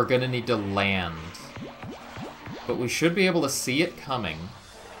we're gonna need to land But we should be able to see it coming,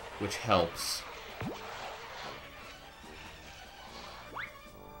 which helps.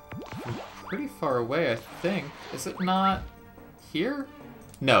 I'm pretty far away, I think. Is it not here?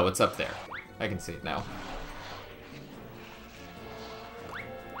 No, it's up there. I can see it now.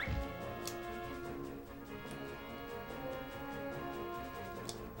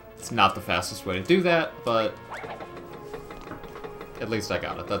 It's not the fastest way to do that, but at least I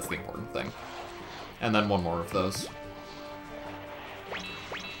got it. That's the important thing. And then one more of those.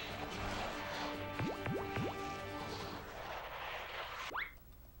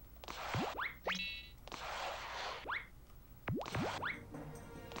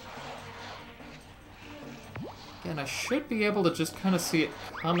 And I should be able to just kind of see it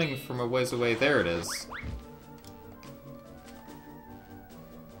coming from a ways away. There it is.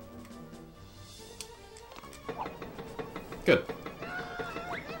 Good.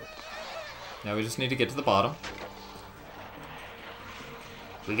 Now we just need to get to the bottom.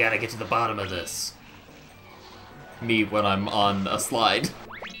 We gotta get to the bottom of this. Me when I'm on a slide.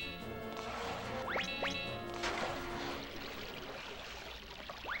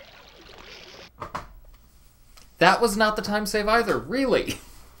 That was not the time save either, really?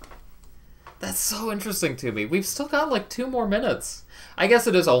 That's so interesting to me. We've still got like 2 more minutes. I guess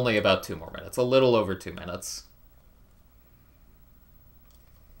it is only about 2 more minutes. A little over 2 minutes.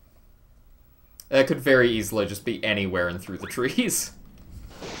 It could very easily just be anywhere and through the trees.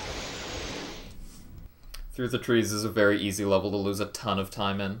 Through the trees is a very easy level to lose a ton of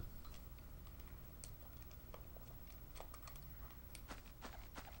time in.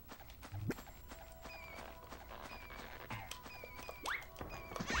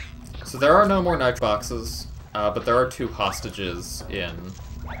 So there are no more night boxes, but there are 2 hostages in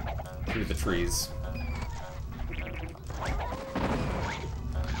through the trees.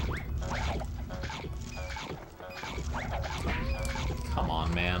 Come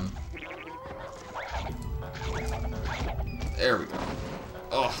on, man. There we go.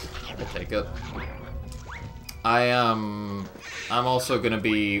 Oh, we'll take it. I'm also gonna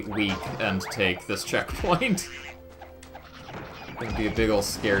be weak and take this checkpoint. Gonna be a big ol'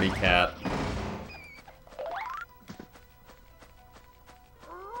 scaredy cat.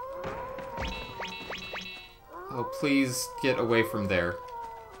 Oh, please get away from there.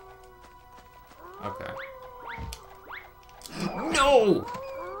 Okay. No!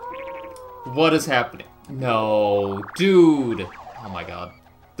 What is happening? No, dude. Oh my god.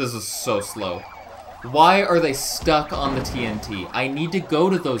 This is so slow. Why are they stuck on the TNT? I need to go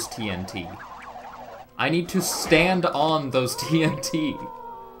to those TNT. I need to stand on those TNT. Oh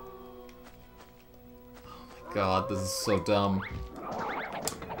my god, this is so dumb.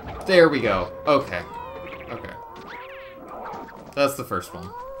 There we go. Okay. Okay. That's the first one.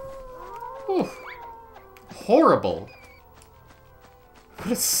 Whew. Horrible.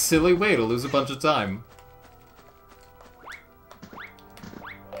 What a silly way to lose a bunch of time.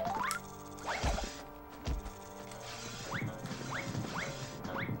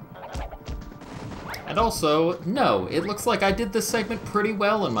 And also, no, it looks like I did this segment pretty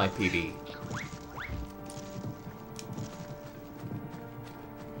well in my PB.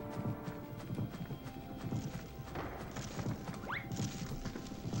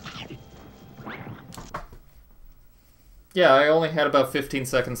 Yeah, I only had about 15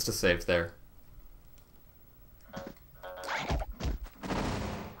 seconds to save there.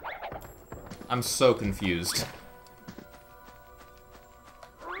 I'm so confused.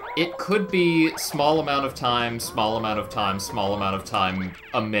 It could be small amount of time, small amount of time, small amount of time,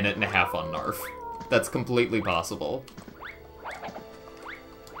 a minute and a half on Narf. That's completely possible.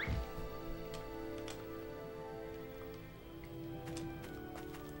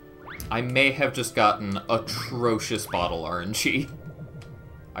 I may have just gotten atrocious bottle RNG.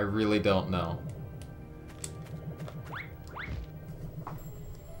 I really don't know.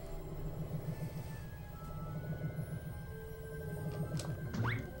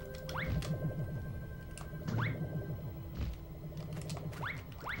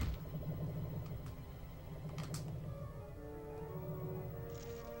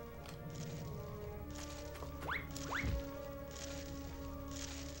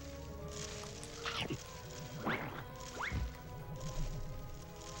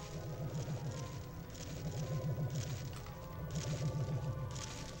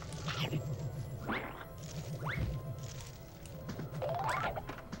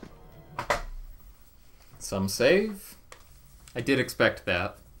 Some save. I did expect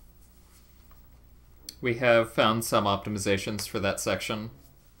that. We have found some optimizations for that section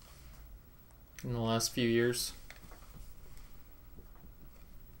in the last few years.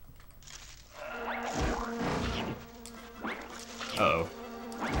 Uh-oh.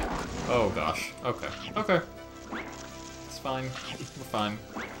 Oh gosh. Okay. Okay. It's fine. We're fine.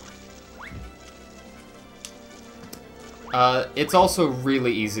 It's also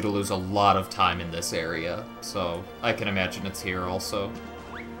really easy to lose a lot of time in this area, so I can imagine it's here also.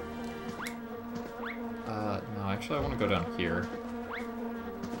 No, actually I want to go down here.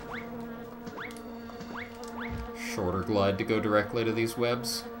 Shorter glide to go directly to these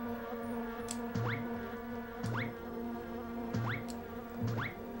webs.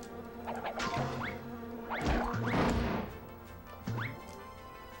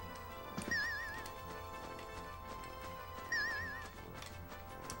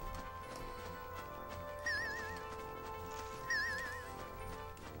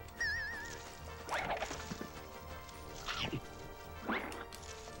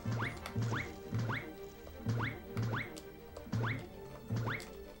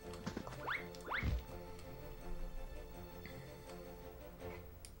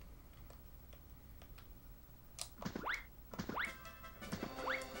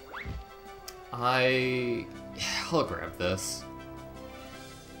 I'll grab this.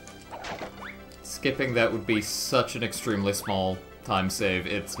 Skipping that would be such an extremely small time save,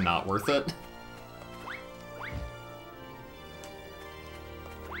 it's not worth it.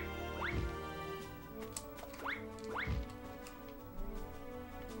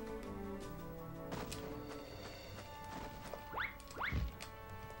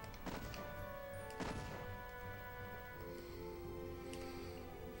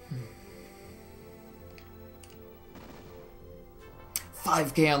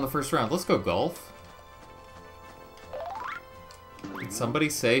 $5K on the first round. Let's go golf. Did somebody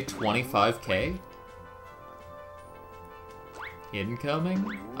say 25K?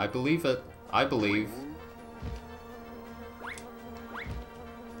 Incoming? I believe it. I believe.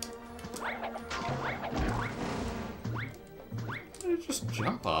 What did it just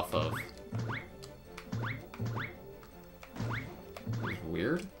jump off of? That was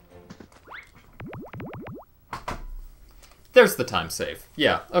weird. There's the time save.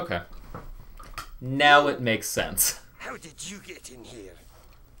 Yeah, okay. Now it makes sense. How did you get in here?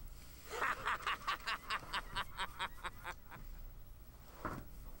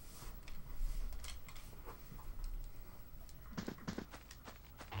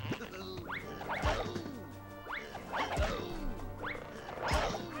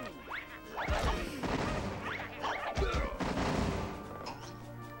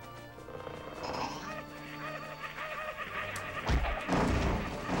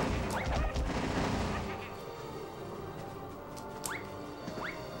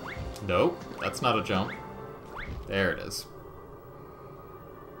 Nope, that's not a jump. There it is.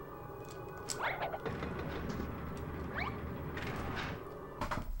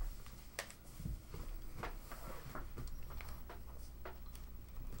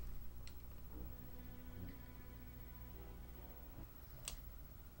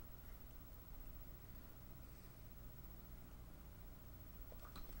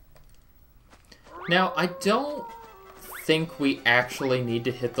 Now, I don't think we actually need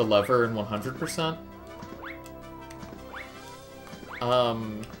to hit the lever in 100%.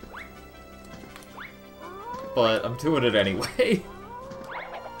 But I'm doing it anyway.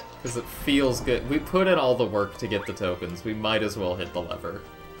 Because it feels good. We put in all the work to get the tokens. We might as well hit the lever.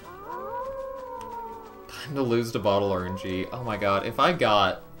 Time to lose to bottle RNG. Oh my god, if I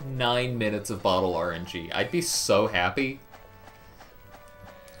got 9 minutes of bottle RNG, I'd be so happy.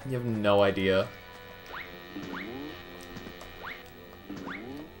 You have no idea.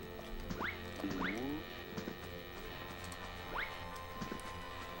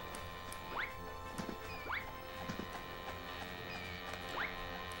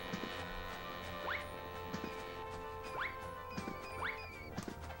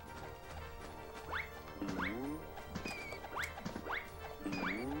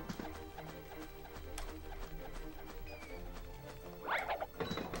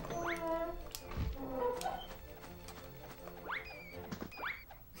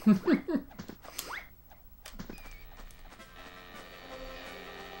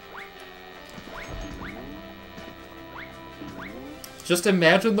 Just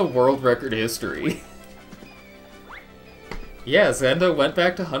imagine the world record history. Yeah, Zendo went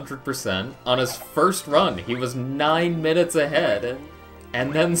back to 100%. On his first run, he was 9 minutes ahead.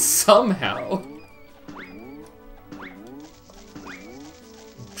 And then somehow...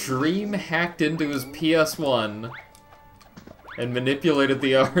 Dream hacked into his PS1 and manipulated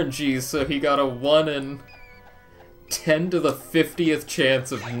the RNG so he got a 1 in 10 to the 50th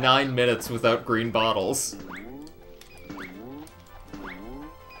chance of 9 minutes without green bottles.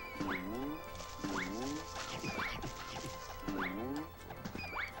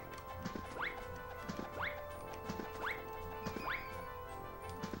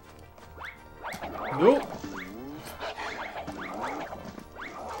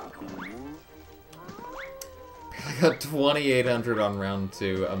 got 2,800 on round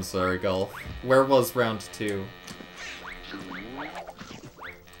 2. I'm sorry, Golf. Where was round 2?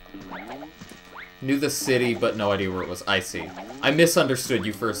 Knew the city, but no idea where it was. I see. I misunderstood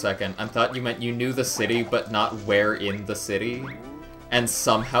you for a second. I thought you meant you knew the city, but not where in the city. And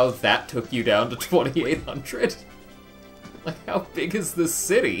somehow that took you down to 2,800. Like, how big is this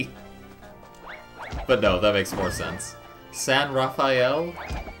city? But no, that makes more sense. San Rafael?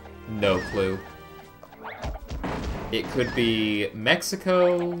 No clue. It could be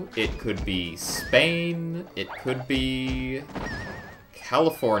Mexico, it could be Spain, it could be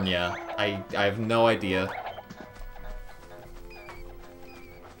California. I have no idea.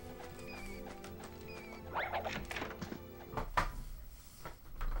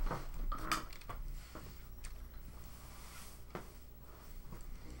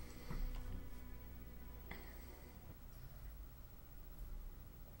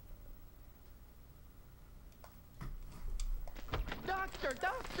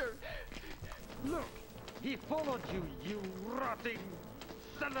 Doctor! Look! He followed you, you rotting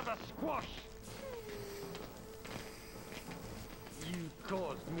son of a squash! You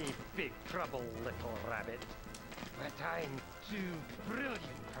caused me big trouble, little rabbit. But I'm too brilliant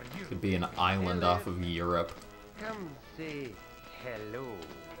for you. Could be an island off of Europe. Come say hello.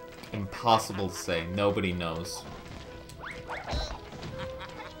 Impossible to say. Nobody knows.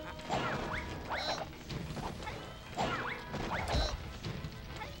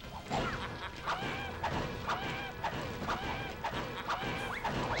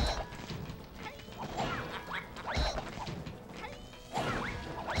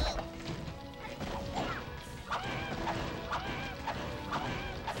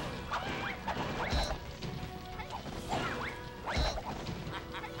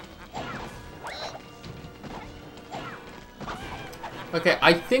 Okay,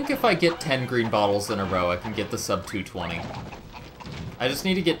 I think if I get 10 green bottles in a row, I can get the sub 220. I just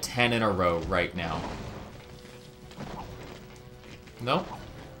need to get 10 in a row right now. Nope.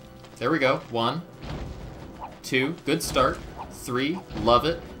 There we go. 1, 2, good start. 3, love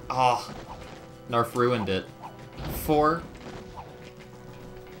it. Ah, oh, Narf ruined it. 4.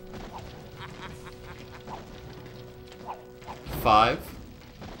 5.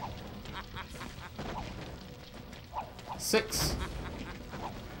 6.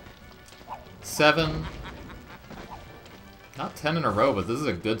 7. Not 10 in a row, but this is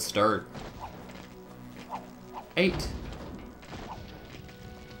a good start. 8.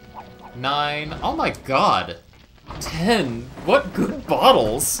 9. Oh my god! 10! What good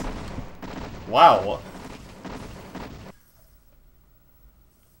bottles! Wow.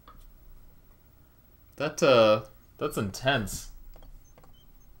 That's intense.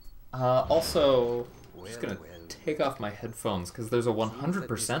 Also, I'm just gonna take off my headphones because there's a 100%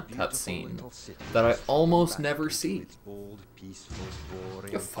 cutscene that I almost never see. You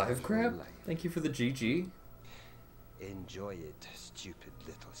have 5 crab? Thank you for the GG. Enjoy it, stupid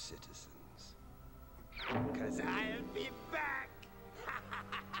little citizens. 'Cause I'll be back!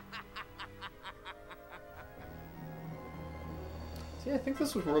 See, I think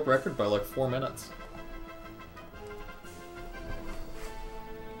this was world record by like 4 minutes.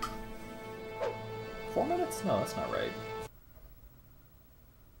 Four minutes? No, that's not right.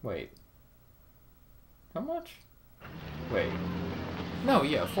 Wait. How much? Wait. No,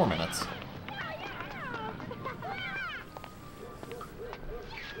 yeah, 4 minutes.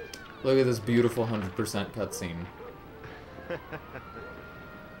 Look at this beautiful 100% cutscene.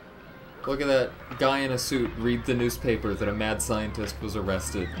 Look at that guy in a suit read the newspaper that a mad scientist was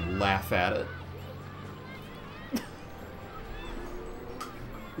arrested and laugh at it.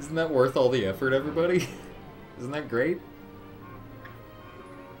 Isn't that worth all the effort, everybody? Isn't that great?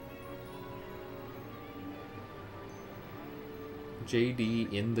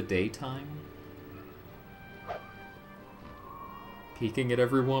 JD in the daytime? Peeking at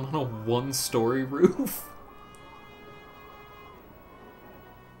everyone on a one-story roof?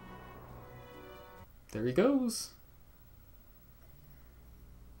 There he goes.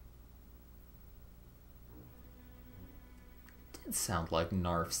 Did sound like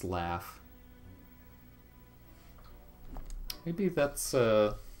Narf's laugh. Maybe that's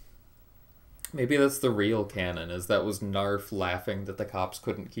the real canon, is that was Narf laughing that the cops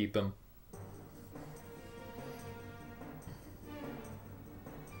couldn't keep him.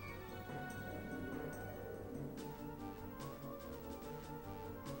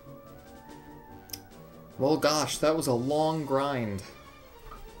 Well, gosh, that was a long grind.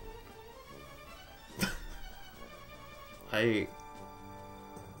 I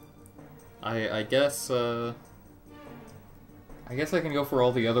guess I can go for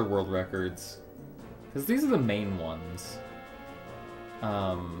all the other world records. Because these are the main ones.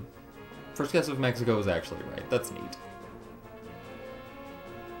 First Guess of Mexico is actually right. That's neat.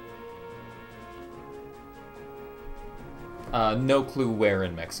 No clue where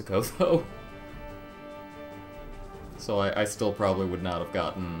in Mexico, though. So I still probably would not have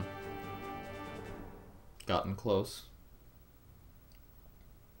gotten close.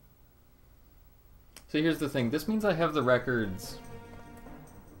 So here's the thing. This means I have the records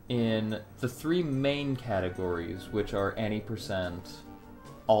in the 3 main categories, which are any percent,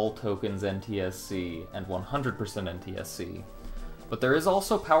 all tokens NTSC, and 100% NTSC. But there is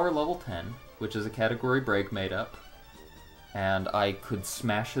also Power Level 10, which is a category Breg made up, and I could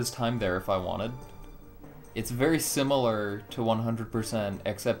smash his time there if I wanted. It's very similar to 100%,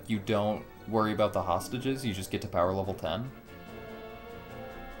 except you don't worry about the hostages, you just get to Power Level 10.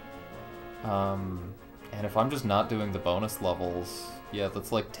 And if I'm just not doing the bonus levels, yeah,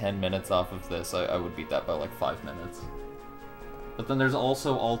 that's like 10 minutes off of this, I would beat that by like 5 minutes. But then there's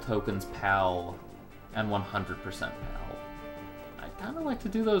also all tokens PAL and 100% PAL. I'd kind of like to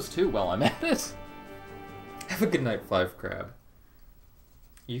do those too while I'm at it. Have a good night, 5Crab.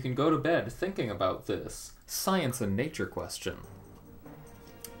 You can go to bed thinking about this science and nature question.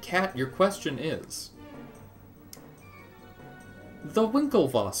 Cat, your question is: the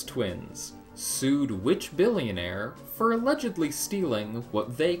Winklevoss twins sued which billionaire for allegedly stealing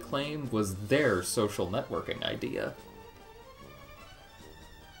what they claim was their social networking idea?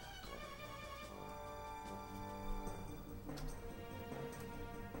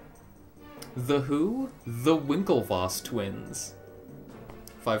 The who? The Winklevoss twins.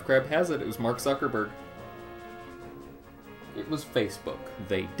 5Crab has it. It was Mark Zuckerberg. It was Facebook.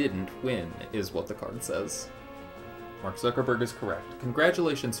 They didn't win, is what the card says. Mark Zuckerberg is correct.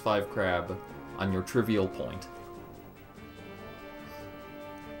 Congratulations, 5Crab, on your trivial point.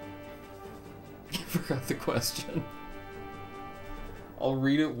 You forgot the question. I'll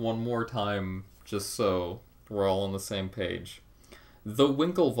read it one more time, just so we're all on the same page. The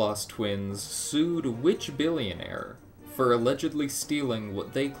Winklevoss twins sued which billionaire for allegedly stealing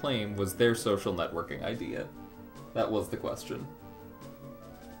what they claim was their social networking idea? That was the question.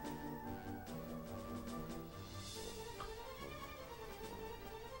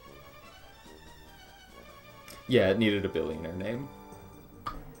 Yeah, it needed a billionaire name.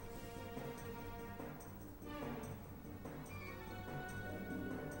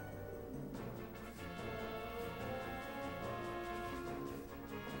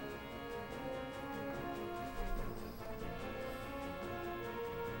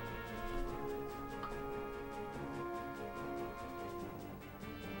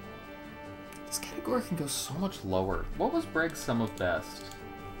 This category can go so much lower. What was Breg's sum of best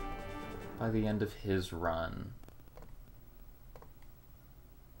by the end of his run?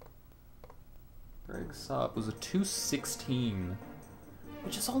 Breg's sub was a 2:16,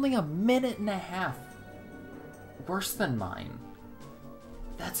 which is only a minute and a half worse than mine.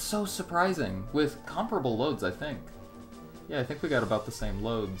 That's so surprising, with comparable loads, I think. Yeah, I think we got about the same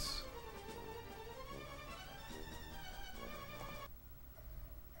loads.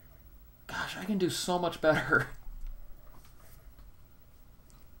 Gosh, I can do so much better.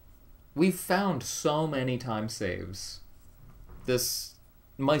 We've found so many time saves.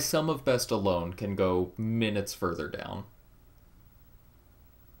 My sum of best alone can go minutes further down.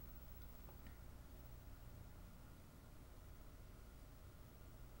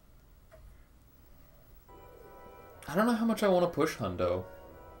 I don't know how much I want to push Hundo.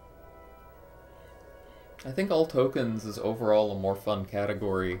 I think all tokens is overall a more fun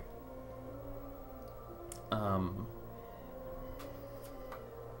category.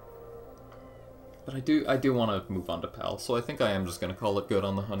 But I do want to move on to PAL, so I think I am just going to call it good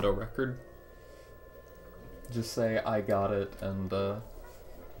on the Hundo record. Just say I got it and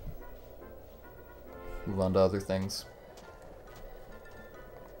move on to other things.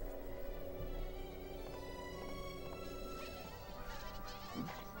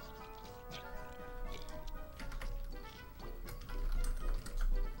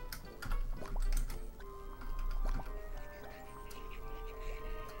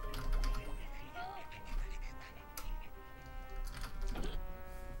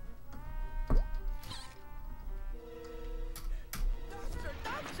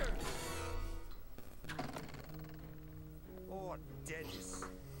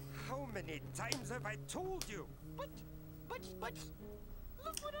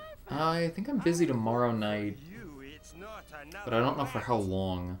 I think I'm busy tomorrow night, but I don't know for how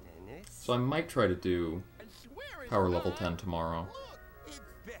long, so I might try to do Power Level 10 tomorrow,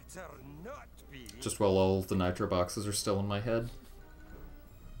 just while all of the Nitro boxes are still in my head.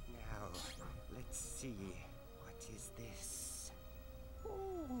 Now, let's see.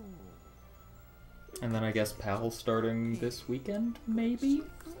 And then I guess PAL starting this weekend, maybe?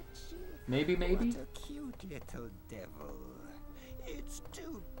 Maybe? What a cute little devil. It's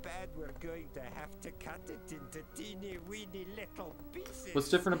too bad we're going to have to cut it into teeny weeny little pieces. What's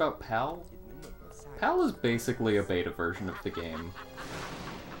different about PAL? PAL is basically a beta version of the game.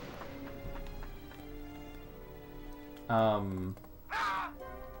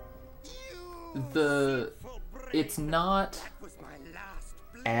 It's not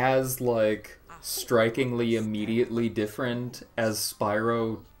as, like, strikingly immediately different as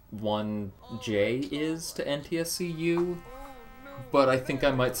Spyro 1J is to NTSC-U, but I think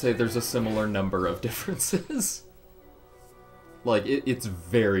I might say there's a similar number of differences. Like, it's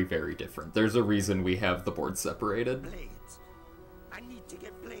very, very different. There's a reason we have the boards separated. Blades. I need to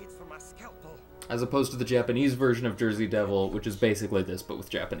get blades for my scalpel. As opposed to the Japanese version of Jersey Devil, which is basically this, but with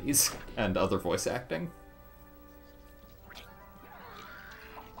Japanese and other voice acting.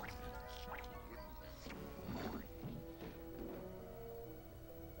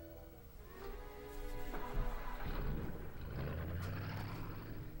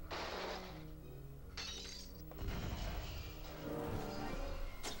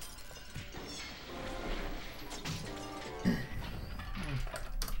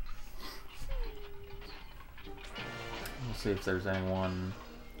 See if there's anyone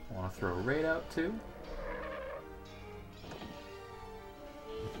I want to throw a raid out to.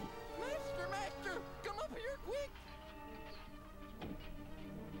 Master, come up here quick!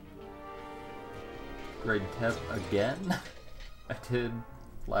 Raid Tep again? I did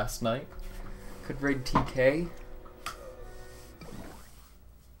last night. Could raid TK.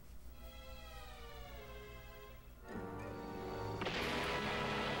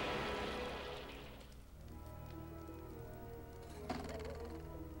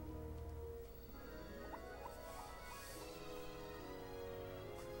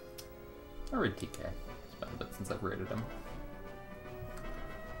 I raid TK. It's been a bit since I've raided him.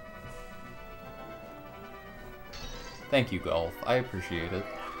 Thank you, Golf. I appreciate it.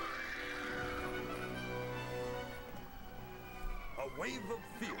 A wave of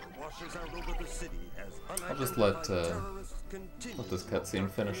fear washes out over the city as I'll just let this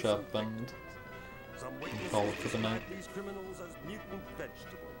cutscene finish up and call it for the night. These criminals as mutant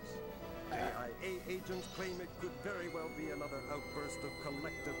vegetables. AIA agents claim it could very well be another outburst of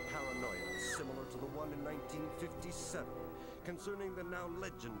collective paranoia, similar to the one in 1957, concerning the now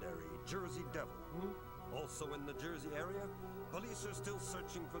legendary Jersey Devil. Also in the Jersey area, police are still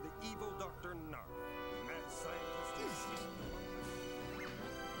searching for the evil Dr. Narf, mad scientist.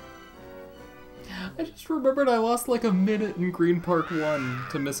 I just remembered I lost like a minute in Green Park 1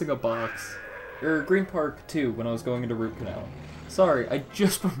 to missing a box. Or Green Park 2 when I was going into Root Canal. Sorry, I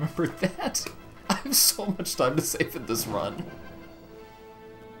just remembered that. I have so much time to save in this run.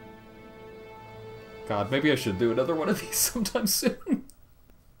 God, maybe I should do another one of these sometime soon.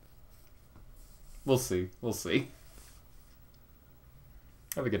 We'll see. We'll see.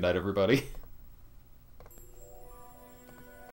 Have a good night, everybody.